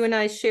think you and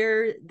I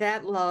share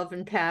that love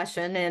and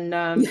passion, and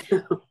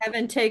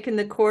having taken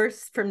the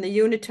course from the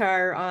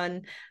UNITAR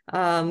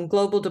on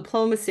global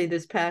diplomacy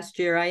this past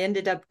year, I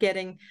ended up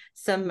getting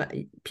some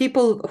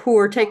people who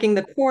are taking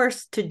the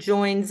course to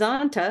join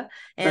Zonta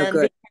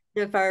and be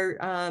part of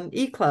our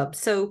e-club.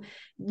 So,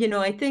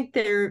 I think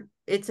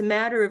it's a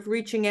matter of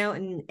reaching out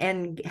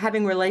and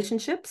having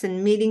relationships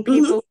and meeting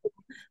people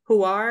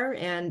who are,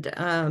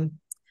 and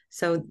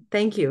so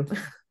thank you.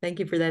 Thank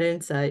you for that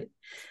insight.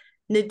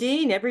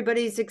 Nadine,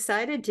 everybody's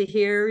excited to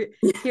hear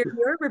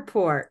your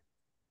report.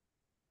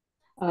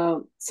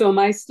 So am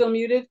I still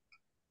muted?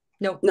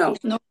 No.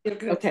 You're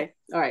good. Okay,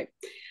 all right.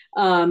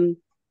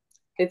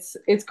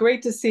 It's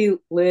great to see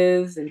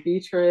Liz and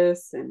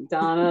Beatrice and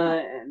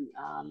Donna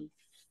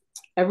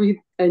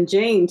and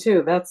Jane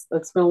too. That's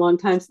been a long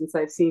time since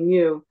I've seen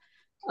you.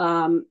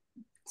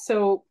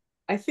 So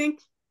I think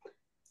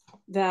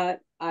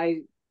that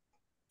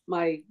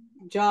my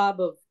job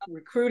of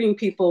recruiting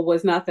people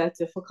was not that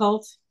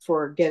difficult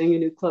for getting a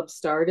new club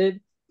started,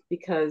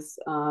 because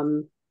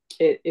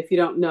if you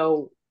don't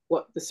know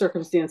what the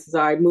circumstances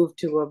are, I moved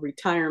to a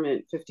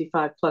retirement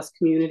 55 plus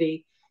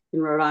community in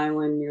Rhode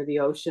Island near the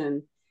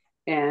ocean,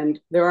 and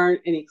there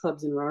aren't any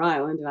clubs in Rhode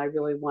Island, and I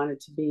really wanted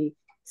to be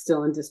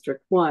still in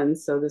District 1,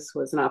 so this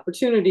was an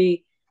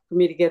opportunity for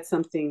me to get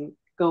something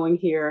going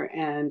here.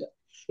 And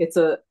it's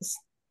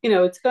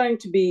going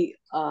to be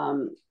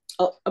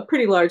a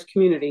pretty large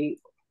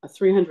community,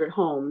 300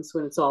 homes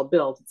when it's all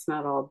built. It's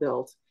not all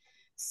built.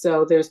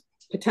 So there's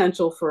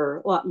potential for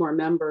a lot more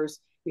members.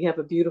 We have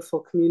a beautiful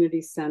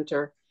community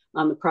center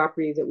on the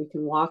property that we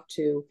can walk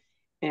to.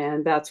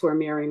 And that's where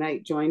Mary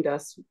Knight joined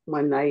us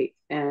one night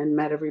and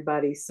met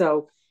everybody.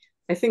 So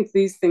I think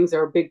these things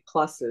are big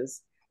pluses,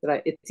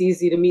 that it's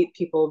easy to meet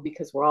people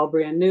because we're all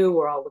brand new.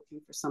 We're all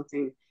looking for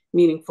something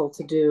meaningful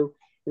to do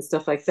and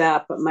stuff like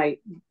that. But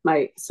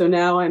so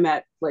now I'm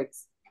at, like,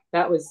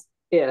 that was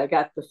it. I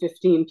got the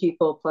 15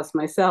 people plus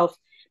myself.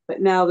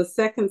 But now the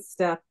second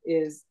step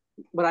is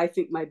what I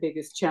think my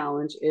biggest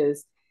challenge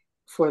is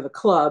for the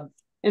club.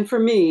 And for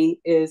me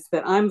is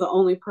that I'm the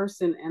only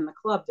person in the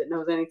club that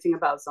knows anything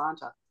about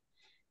Zonta.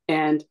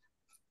 And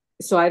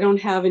so I don't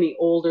have any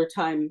older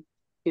time,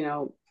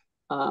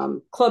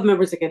 club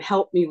members that can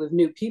help me with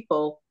new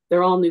people.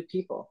 They're all new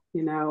people,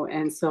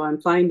 and so I'm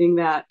finding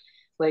that,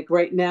 like,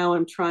 right now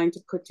I'm trying to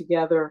put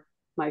together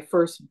my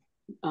first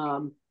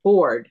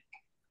board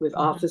with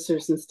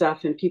officers and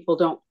stuff, and people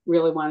don't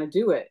really want to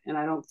do it. And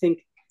I don't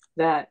think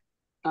that,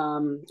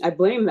 I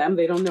blame them.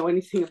 They don't know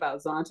anything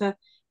about Zonta,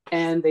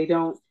 and they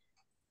don't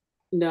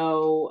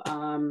know,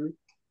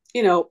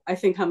 I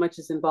think how much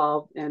is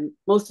involved. And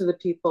most of the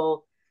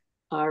people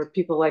are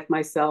people like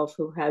myself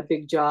who had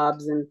big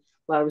jobs and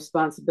a lot of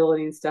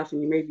responsibility and stuff.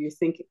 And maybe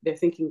they're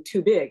thinking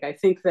too big. I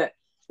think that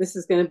this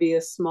is going to be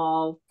a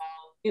small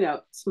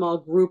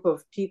group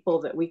of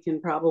people that we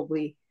can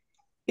probably,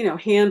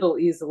 handle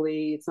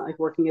easily. It's not like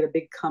working at a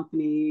big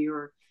company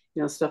or,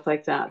 stuff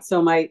like that.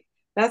 So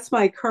that's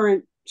my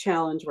current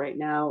challenge right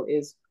now,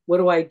 is what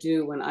do I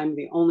do when I'm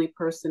the only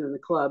person in the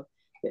club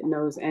that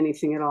knows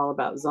anything at all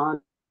about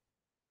Zonta?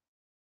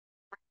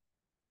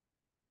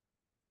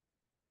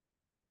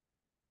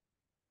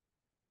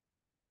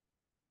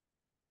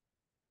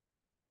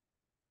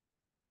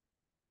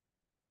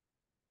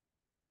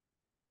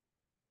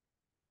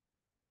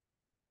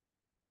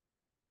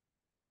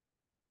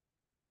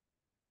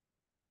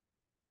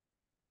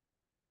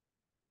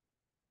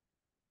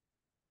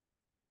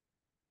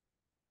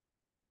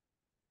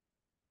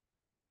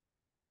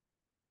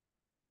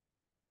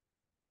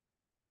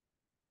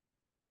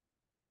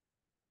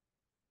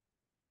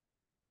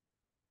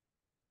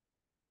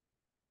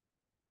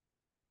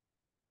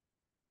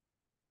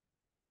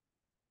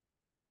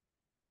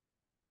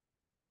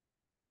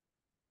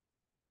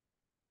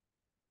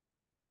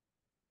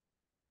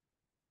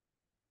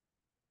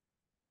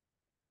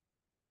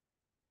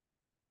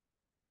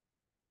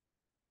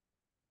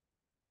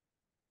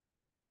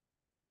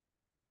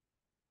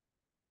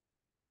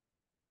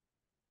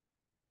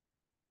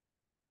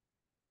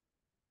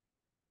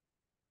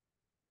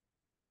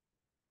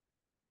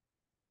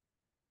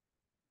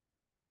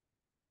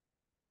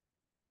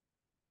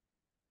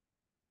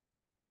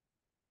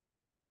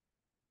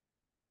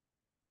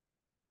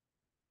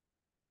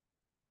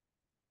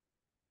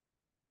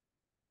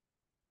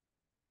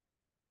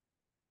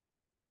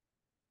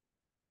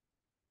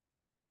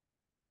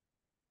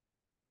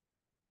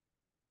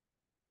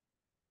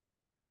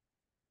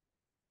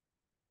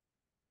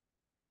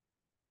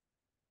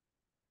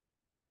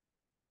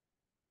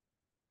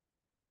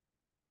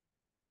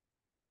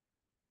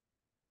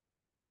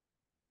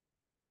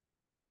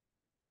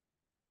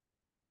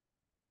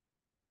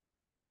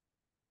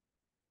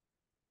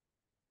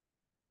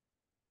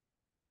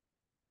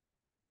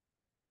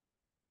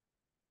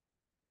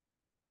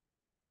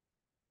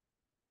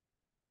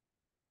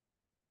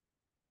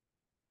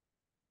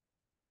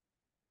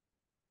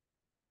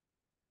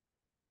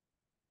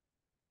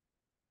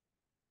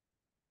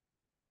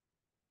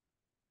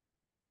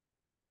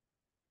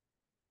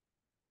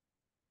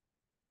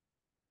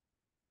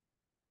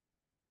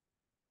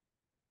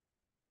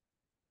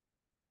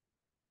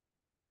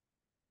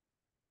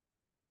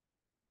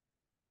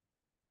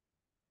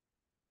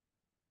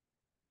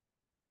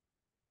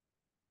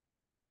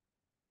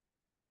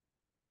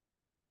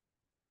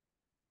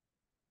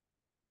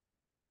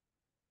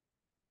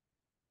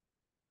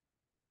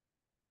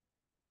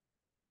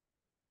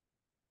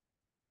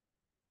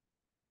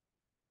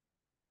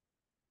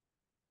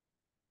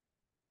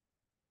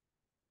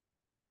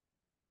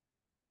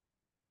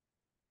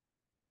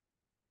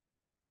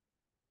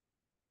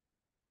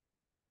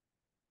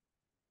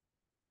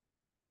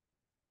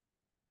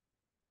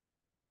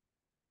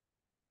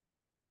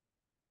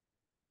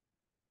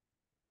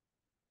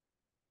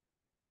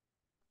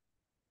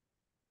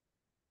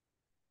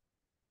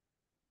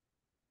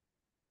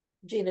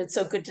 Gina, it's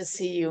so good to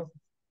see you.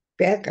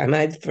 Back? Am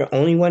I the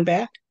only one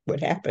back?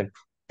 What happened?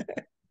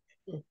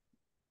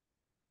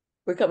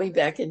 We're coming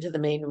back into the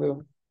main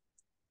room.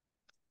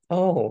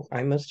 Oh,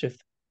 I must have.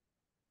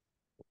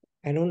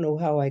 I don't know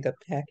how I got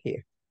back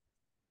here.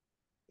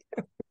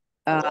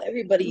 Well,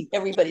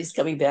 everybody's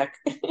coming back.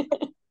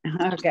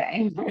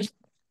 Okay.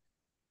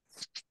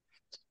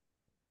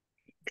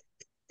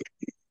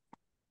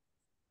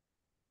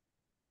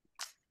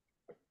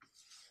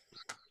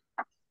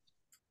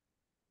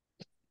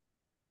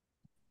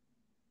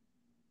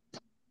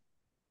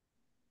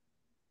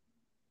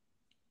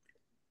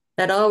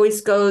 That always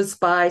goes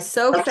by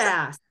so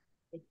fast.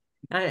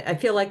 I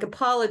feel like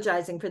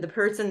apologizing for the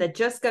person that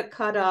just got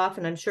cut off,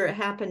 and I'm sure it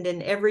happened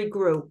in every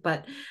group,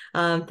 but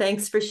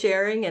thanks for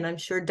sharing, and I'm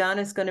sure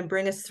Donna's going to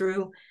bring us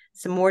through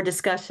some more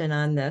discussion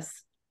on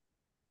this.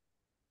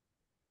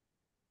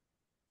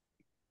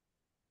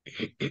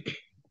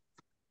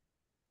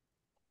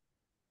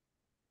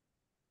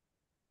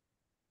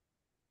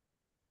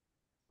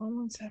 Hold on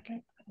 1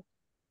 second.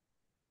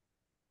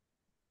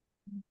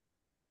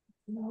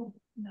 No,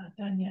 not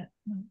done yet.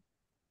 No.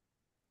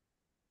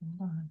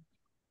 Hold on.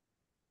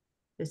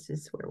 This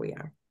is where we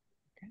are.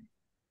 Okay.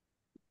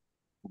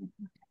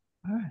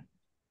 All right.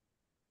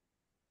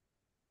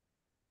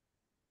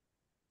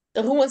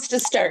 So who wants to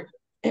start?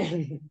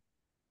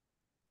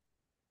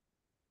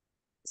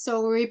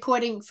 So we're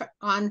reporting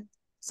on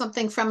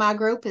something from our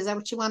group. Is that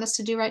what you want us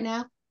to do right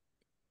now?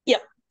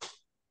 Yep.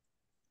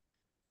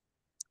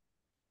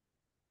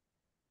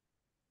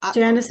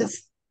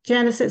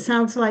 Janice, it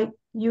sounds like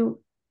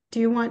do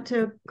you want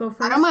to go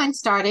first? I don't mind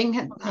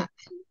starting.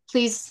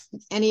 Please,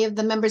 any of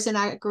the members in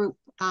our group,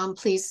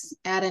 please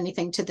add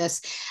anything to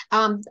this.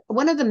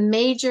 One of the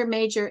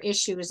major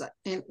issues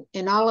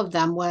in all of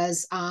them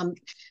was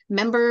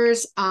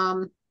members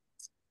are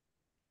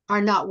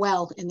not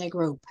well in their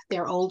group.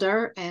 They're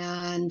older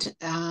and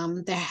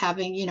they're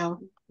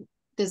having,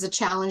 there's a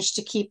challenge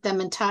to keep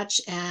them in touch,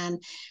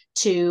 and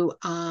to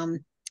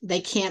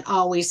they can't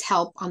always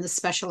help on the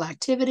special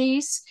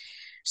activities.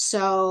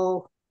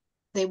 So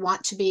they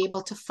want to be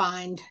able to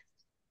find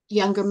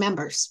younger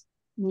members,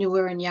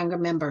 newer and younger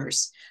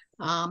members.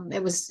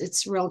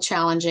 It's real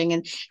challenging,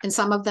 and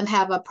some of them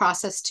have a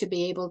process to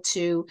be able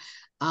to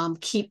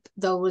keep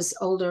those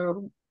older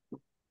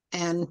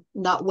and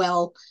not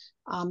well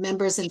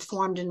members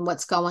informed in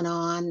what's going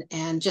on,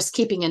 and just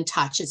keeping in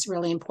touch. It's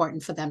really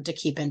important for them to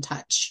keep in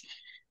touch.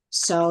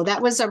 So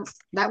that was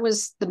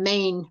the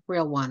main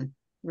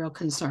real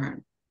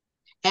concern.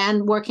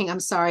 And working, I'm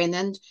sorry, and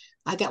then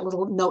I got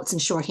little notes in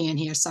shorthand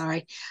here,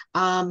 sorry.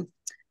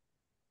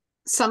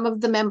 Some of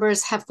the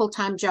members have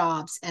full-time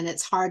jobs, and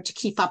it's hard to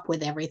keep up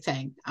with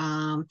everything.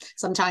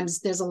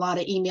 Sometimes there's a lot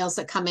of emails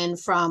that come in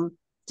from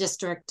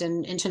district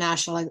and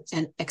international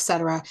and et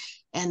cetera,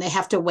 and they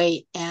have to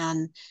wait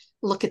and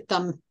look at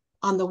them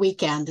on the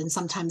weekend, and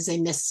sometimes they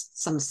miss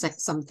some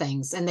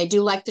things, and they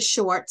do like the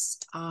shorts.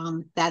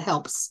 That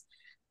helps.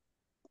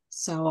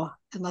 So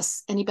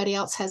unless anybody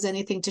else has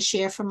anything to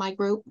share from my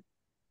group,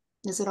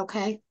 is it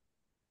okay?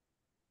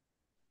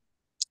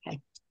 Okay.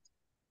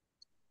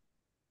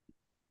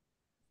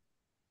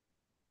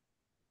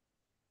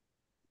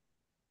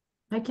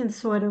 I can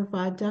sort of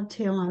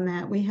dovetail on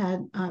that. We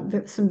had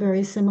some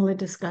very similar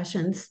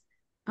discussions.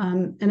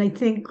 And I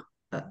think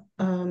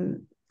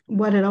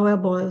what it all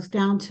boils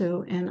down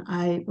to, and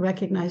I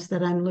recognize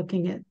that I'm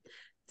looking at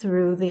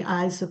through the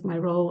eyes of my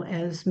role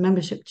as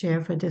membership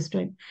chair for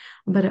district,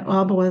 but it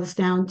all boils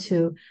down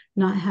to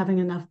not having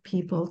enough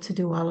people to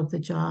do all of the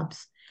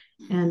jobs,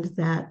 and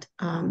that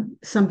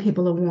some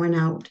people are worn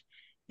out.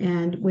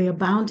 And we are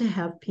bound to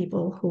have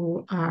people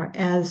who are,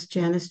 as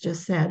Janice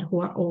just said,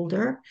 who are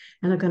older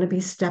and are going to be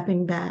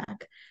stepping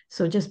back.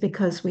 So just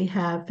because we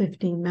have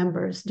 15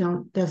 members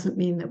doesn't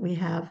mean that we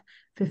have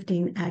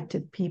 15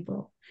 active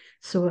people.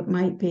 So it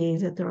might be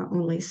that there are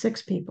only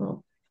 6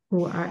 people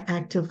who are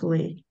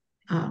actively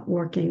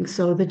working.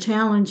 So the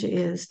challenge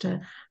is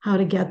how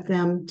to get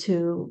them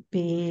to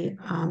be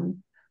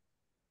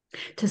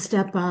to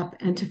step up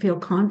and to feel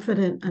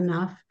confident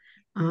enough.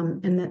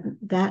 And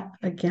that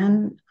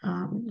again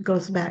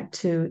goes back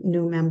to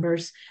new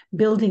members,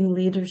 building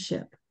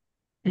leadership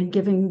and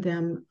giving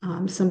them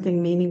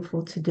something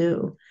meaningful to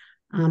do,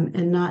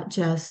 and not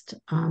just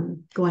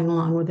going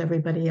along with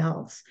everybody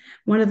else.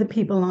 One of the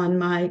people on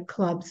my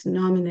club's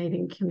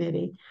nominating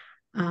committee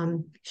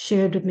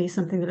shared with me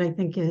something that I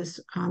think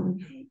is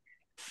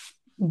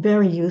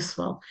very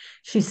useful.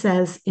 She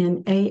says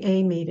in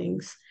AA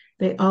meetings,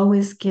 they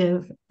always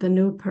give the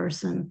new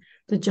person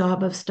the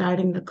job of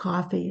starting the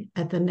coffee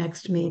at the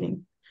next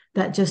meeting.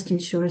 That just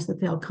ensures that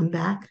they'll come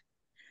back,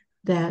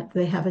 that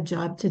they have a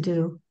job to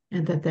do,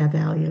 and that they're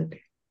valued.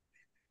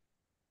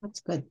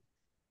 That's good.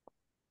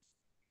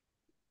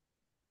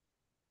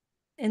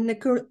 And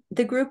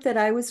the group that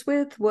I was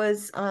with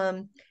was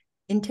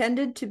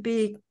intended to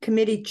be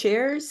committee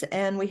chairs,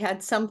 and we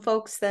had some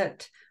folks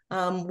that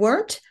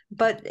weren't,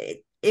 but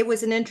it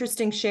was an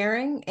interesting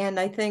sharing. And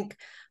I think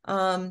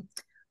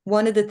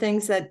one of the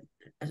things that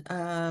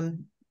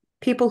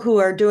people who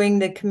are doing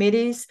the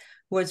committees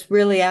was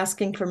really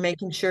asking for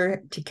making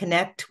sure to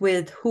connect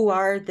with who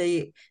are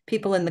the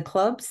people in the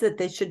clubs that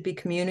they should be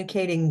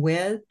communicating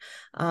with.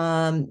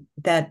 Some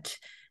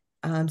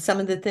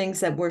of the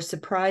things that were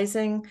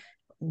surprising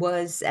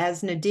was,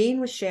 as Nadine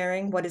was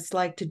sharing, what it's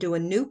like to do a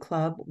new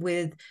club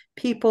with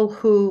people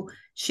who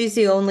she's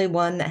the only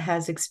one that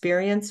has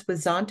experience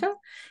with Zonta,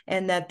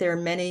 and that there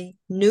are many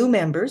new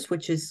members,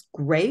 which is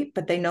great,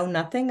 but they know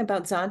nothing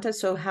about Zonta.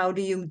 So how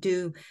do you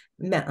do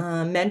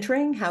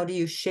mentoring? How do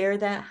you share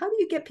that? How do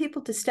you get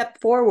people to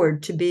step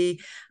forward to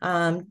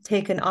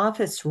take an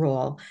office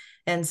role?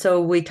 And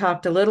so we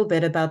talked a little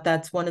bit about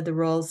that's one of the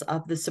roles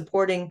of the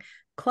supporting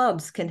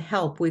clubs can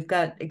help. We've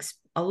got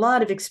a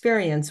lot of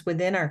experience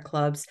within our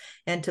clubs,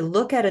 and to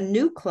look at a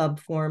new club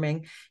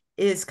forming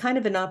is kind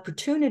of an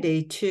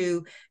opportunity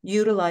to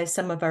utilize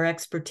some of our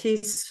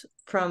expertise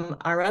from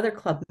our other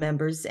club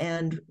members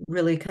and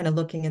really kind of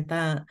looking at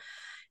that.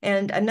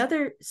 And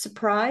another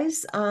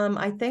surprise,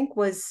 I think,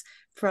 was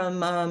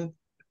from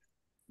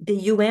the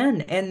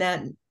UN, and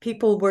that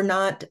people were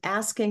not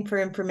asking for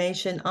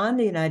information on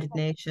the United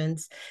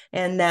Nations,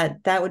 and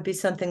that would be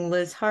something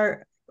Liz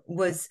Hart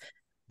was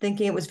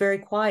thinking it was very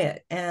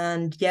quiet,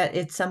 and yet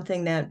it's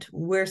something that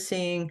we're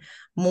seeing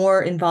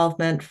more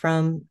involvement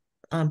from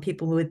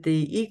people with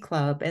the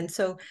E-Club. And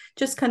so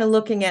just kind of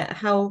looking at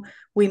how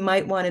we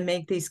might want to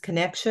make these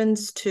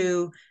connections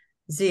to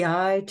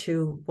ZI,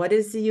 to what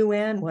is the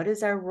UN, what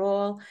is our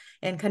role,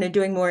 and kind of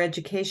doing more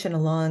education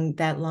along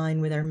that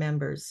line with our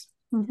members.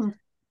 Mm-hmm.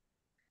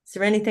 Is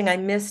there anything I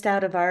missed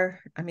out of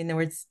there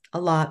was a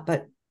lot,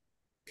 but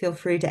feel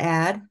free to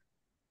add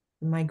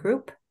in my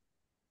group.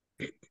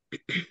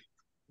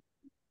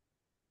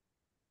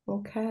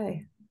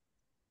 Okay.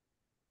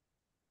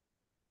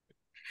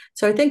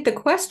 So I think the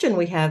question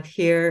we have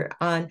here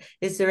on,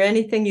 is there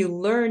anything you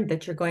learned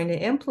that you're going to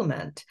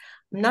implement?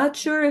 I'm not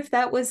sure if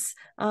that was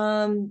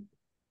the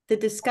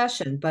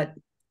discussion, but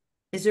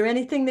is there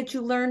anything that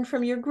you learned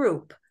from your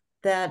group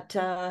that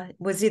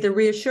was either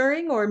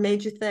reassuring or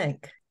made you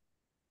think?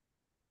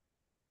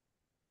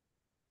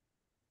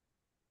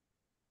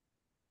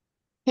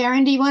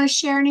 Karen, do you want to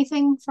share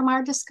anything from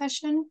our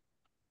discussion?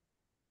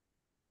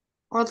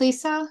 Or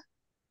Lisa?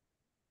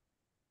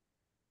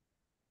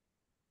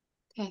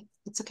 Okay,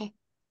 it's okay.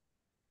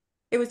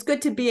 It was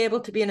good to be able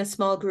to be in a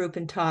small group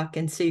and talk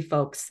and see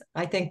folks.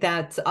 I think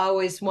that's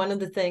always one of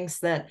the things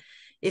that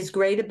is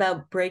great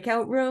about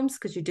breakout rooms,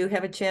 because you do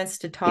have a chance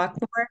to talk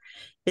more.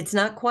 It's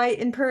not quite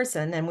in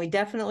person, and we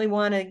definitely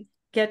want to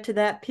get to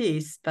that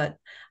piece, but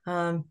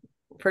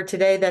for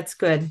today, that's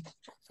good.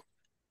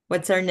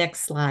 What's our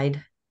next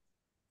slide?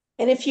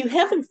 And if you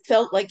haven't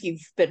felt like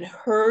you've been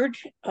heard,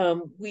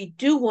 we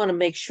do want to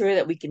make sure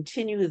that we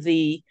continue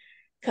the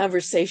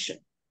conversation.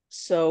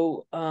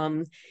 So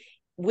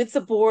with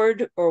the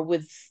board or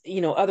with,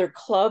 other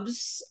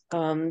clubs,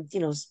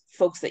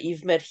 folks that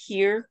you've met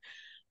here,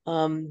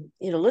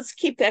 let's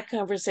keep that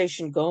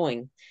conversation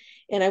going.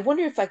 And I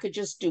wonder if I could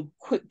just do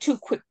two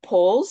quick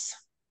polls.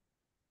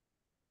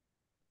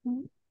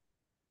 Mm-hmm.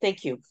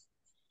 Thank you.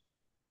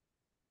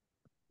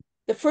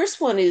 The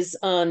first one is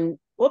on,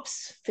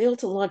 failed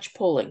to launch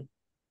polling.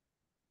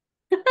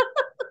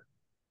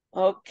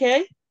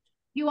 Okay.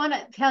 You want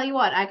to tell you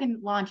what? I can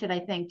launch it, I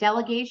think.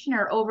 Delegation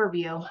or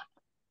overview?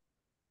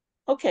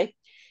 Okay.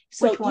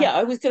 So, yeah,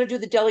 I was going to do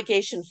the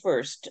delegation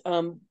first.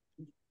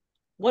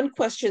 One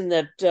question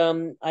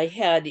that I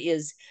had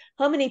is,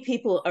 how many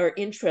people are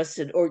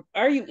interested, or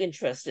are you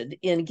interested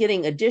in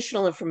getting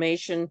additional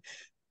information,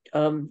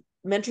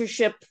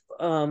 mentorship,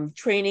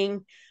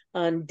 training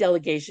on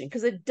delegation?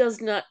 Because it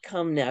does not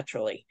come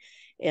naturally.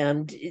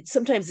 And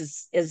sometimes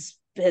it's, as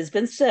has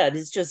been said,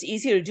 it's just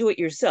easier to do it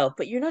yourself,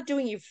 but you're not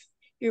doing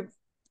your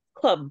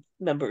club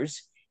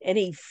members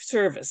any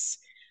service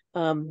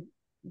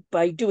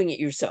by doing it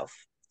yourself.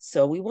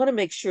 So we want to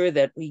make sure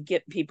that we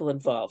get people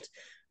involved.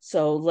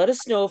 So let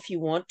us know if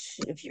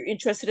you're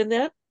interested in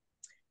that,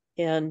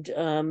 and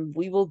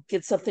we will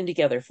get something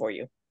together for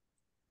you.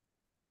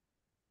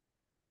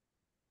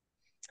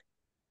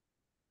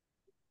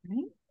 All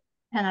right.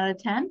 10 out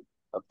of 10.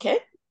 Okay,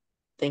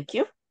 thank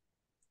you.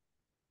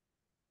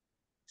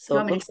 So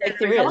it looks like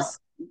there is.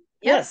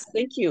 Yes,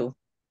 thank you.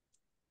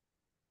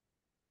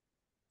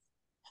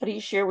 How do you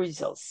share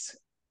results?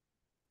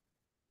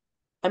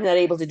 I'm not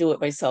able to do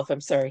it myself. I'm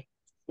sorry.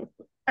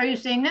 Are you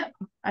seeing it?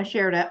 I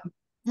shared it.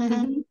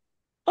 Mm-hmm.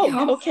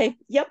 Oh, okay.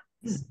 Yep.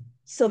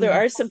 So there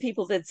are some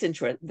people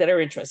that are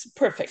interested.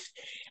 Perfect.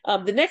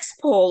 The next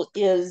poll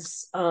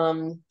is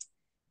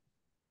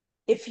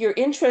if you're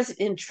interested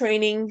in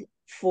training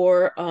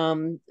for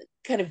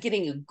kind of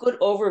getting a good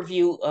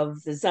overview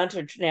of the Zonta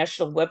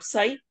International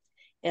website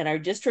and our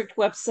district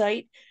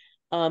website.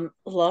 A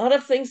lot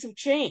of things have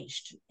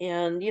changed.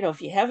 And,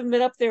 if you haven't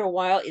been up there a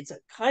while, it's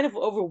kind of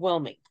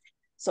overwhelming.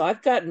 So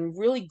I've gotten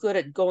really good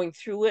at going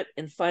through it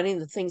and finding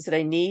the things that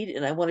I need,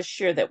 and I want to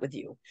share that with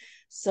you.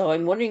 So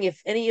I'm wondering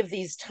if any of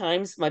these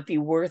times might be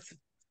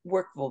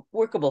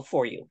workable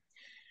for you.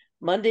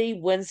 Monday,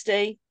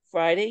 Wednesday,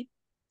 Friday,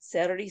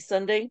 Saturday,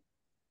 Sunday.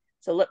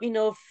 So let me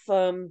know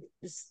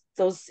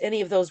if any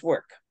of those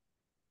work.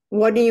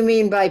 What do you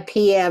mean by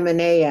PM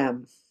and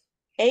AM?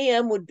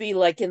 AM would be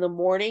like in the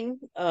morning,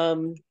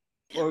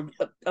 or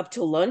up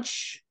to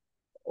lunch,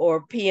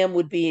 or PM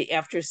would be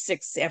after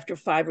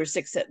 5 or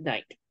 6 at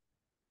night.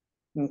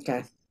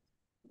 Okay.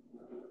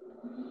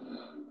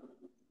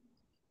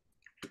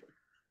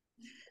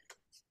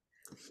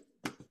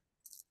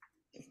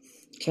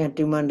 Can't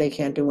do Monday,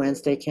 can't do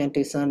Wednesday, can't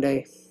do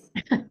Sunday.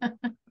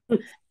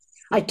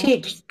 I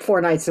teach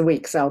 4 nights a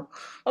week, so.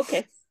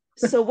 Okay.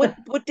 So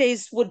what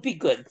days would be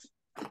good?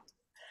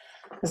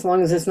 As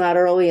long as it's not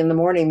early in the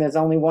morning, there's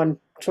only one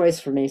choice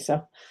for me,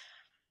 so.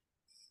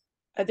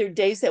 Are there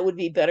days that would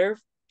be better,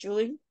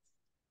 Julie?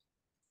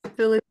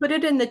 Julie, put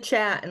it in the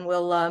chat and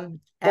we'll well,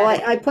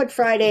 I put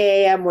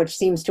Friday AM, which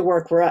seems to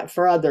work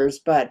for others,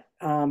 but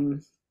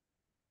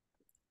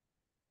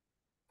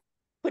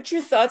put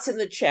your thoughts in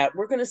the chat.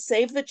 We're going to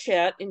save the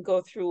chat and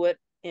go through it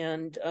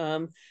and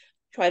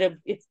try to,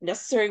 if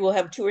necessary, we'll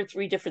have 2 or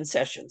 3 different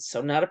sessions, so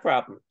not a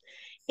problem.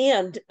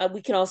 And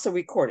we can also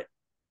record it.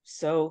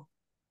 So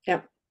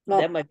yeah,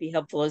 that might be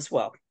helpful as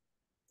well.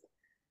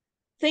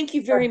 Thank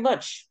you very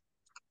much.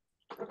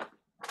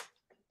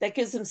 That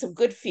gives them some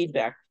good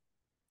feedback.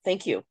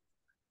 Thank you.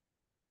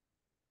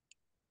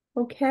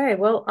 Okay,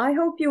 well, I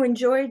hope you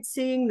enjoyed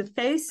seeing the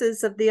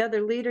faces of the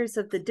other leaders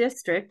of the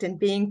district and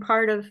being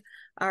part of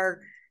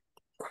our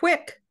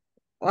quick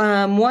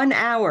 1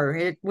 hour.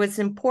 It was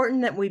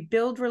important that we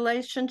build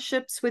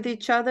relationships with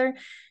each other,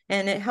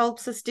 and it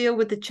helps us deal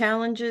with the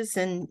challenges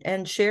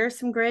and share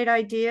some great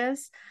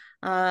ideas.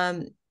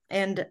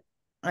 And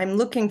I'm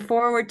looking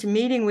forward to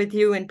meeting with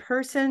you in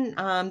person.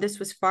 This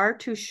was far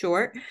too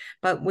short,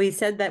 but we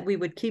said that we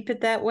would keep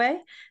it that way.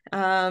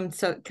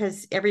 So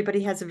because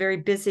everybody has a very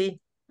busy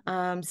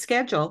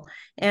schedule.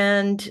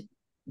 And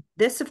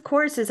this, of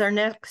course, is our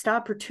next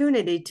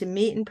opportunity to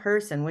meet in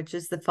person, which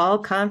is the fall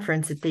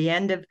conference at the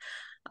end of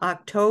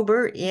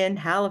October in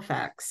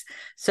Halifax.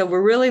 So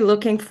we're really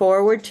looking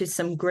forward to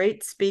some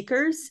great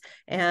speakers,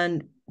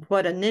 and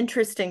what an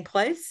interesting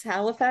place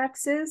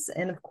Halifax is.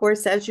 And of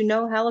course, as you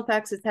know,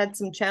 Halifax has had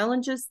some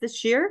challenges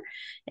this year,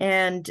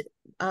 and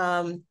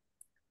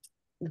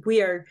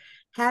we are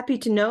happy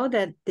to know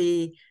that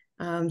the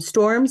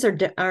storms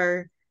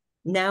are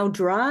now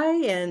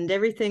dry and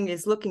everything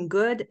is looking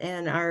good.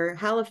 And our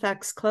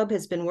Halifax Club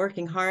has been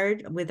working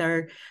hard with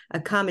our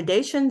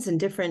accommodations and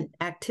different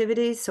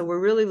activities. So we're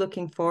really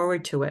looking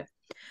forward to it.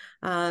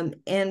 And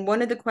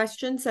one of the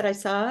questions that I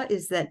saw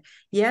is that,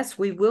 yes,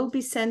 we will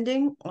be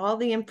sending all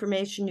the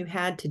information you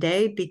had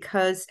today,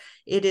 because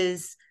it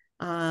is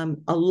a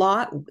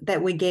lot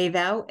that we gave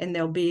out, and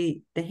there'll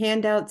be the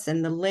handouts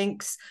and the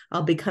links.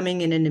 I'll be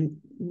coming in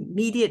an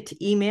immediate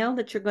email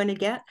that you're going to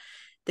get.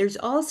 There's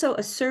also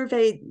a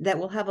survey that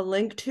we'll have a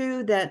link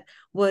to that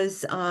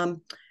was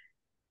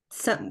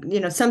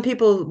some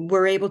people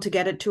were able to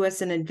get it to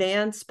us in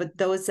advance, but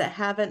those that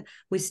haven't,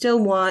 we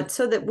still want,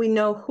 so that we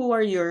know who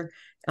are your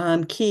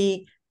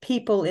key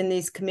people in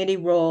these committee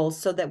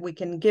roles, so that we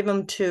can give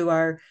them to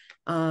our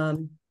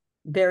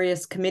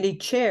various committee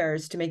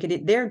chairs to make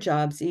it their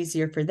jobs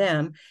easier for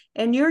them,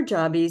 and your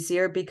job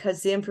easier,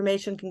 because the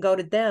information can go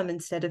to them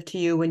instead of to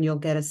you, and you'll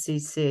get a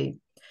CC.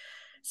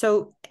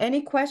 So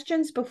any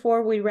questions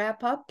before we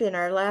wrap up in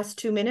our last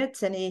 2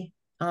 minutes? Any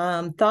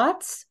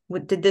thoughts?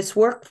 Did this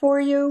work for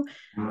you?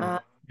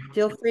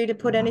 Feel free to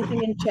put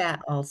anything in chat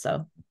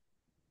also.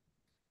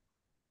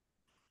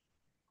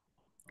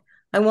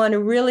 I want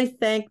to really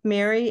thank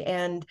Mary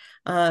and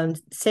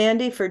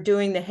Sandy for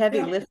doing the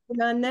heavy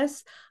lifting on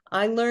this.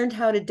 I learned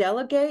how to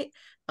delegate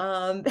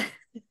by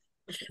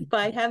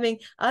having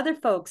other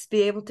folks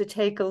be able to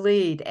take a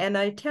lead. And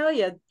I tell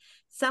you,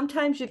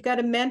 sometimes you've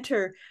got a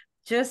mentor.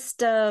 Just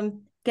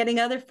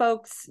getting other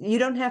folks, you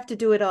don't have to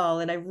do it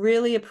all. And I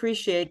really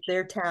appreciate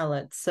their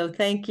talents. So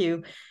thank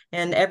you,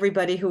 and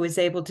everybody who was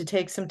able to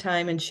take some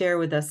time and share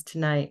with us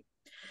tonight.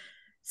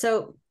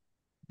 So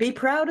be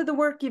proud of the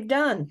work you've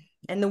done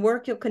and the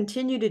work you'll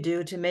continue to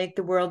do to make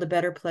the world a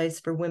better place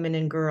for women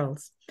and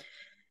girls.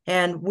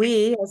 And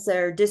we, as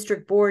our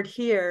district board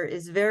here,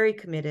 is very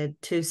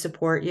committed to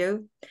support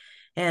you.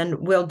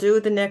 And we'll do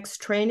the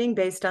next training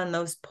based on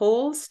those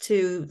polls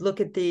to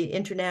look at the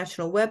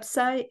international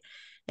website,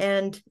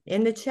 and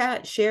in the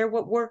chat, share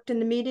what worked in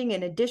the meeting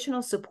and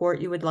additional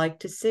support you would like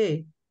to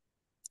see.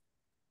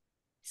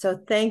 So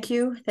thank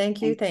you,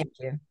 thank you, thank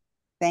you.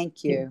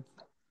 Thank you.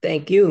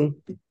 Thank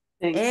you.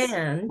 Thanks.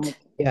 And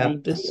Yeah,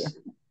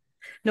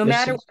 no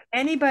matter what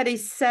anybody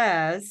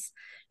says,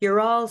 you're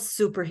all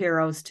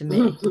superheroes to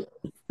me.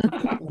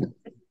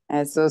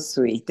 That's so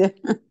sweet.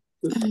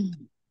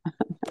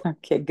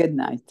 Okay, good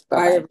night.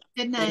 Bye.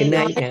 Good night. Good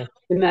night now.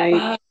 Good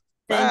night.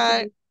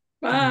 Thank you.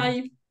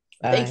 Bye.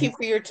 Thank you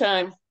for your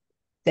time.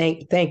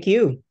 Thank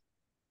you.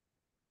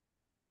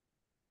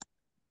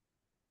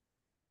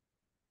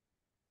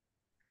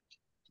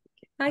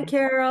 Hi,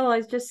 Carol.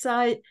 I just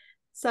saw you.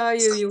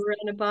 You were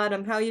on the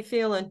bottom. How are you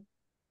feeling?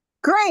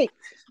 Great.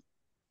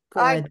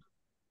 Good.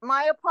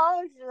 My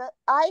apologies.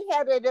 I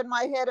had it in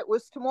my head it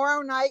was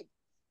tomorrow night,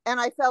 and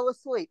I fell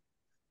asleep.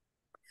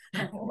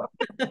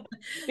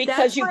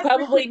 Because you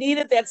probably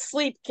needed that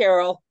sleep,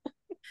 Carol.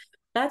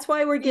 That's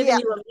why we're giving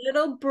you a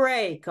little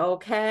break,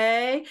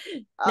 okay?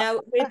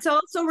 Now, it's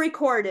also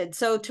recorded.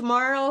 So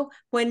tomorrow,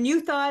 when you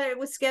thought it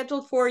was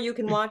scheduled for, you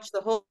can watch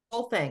the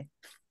whole thing.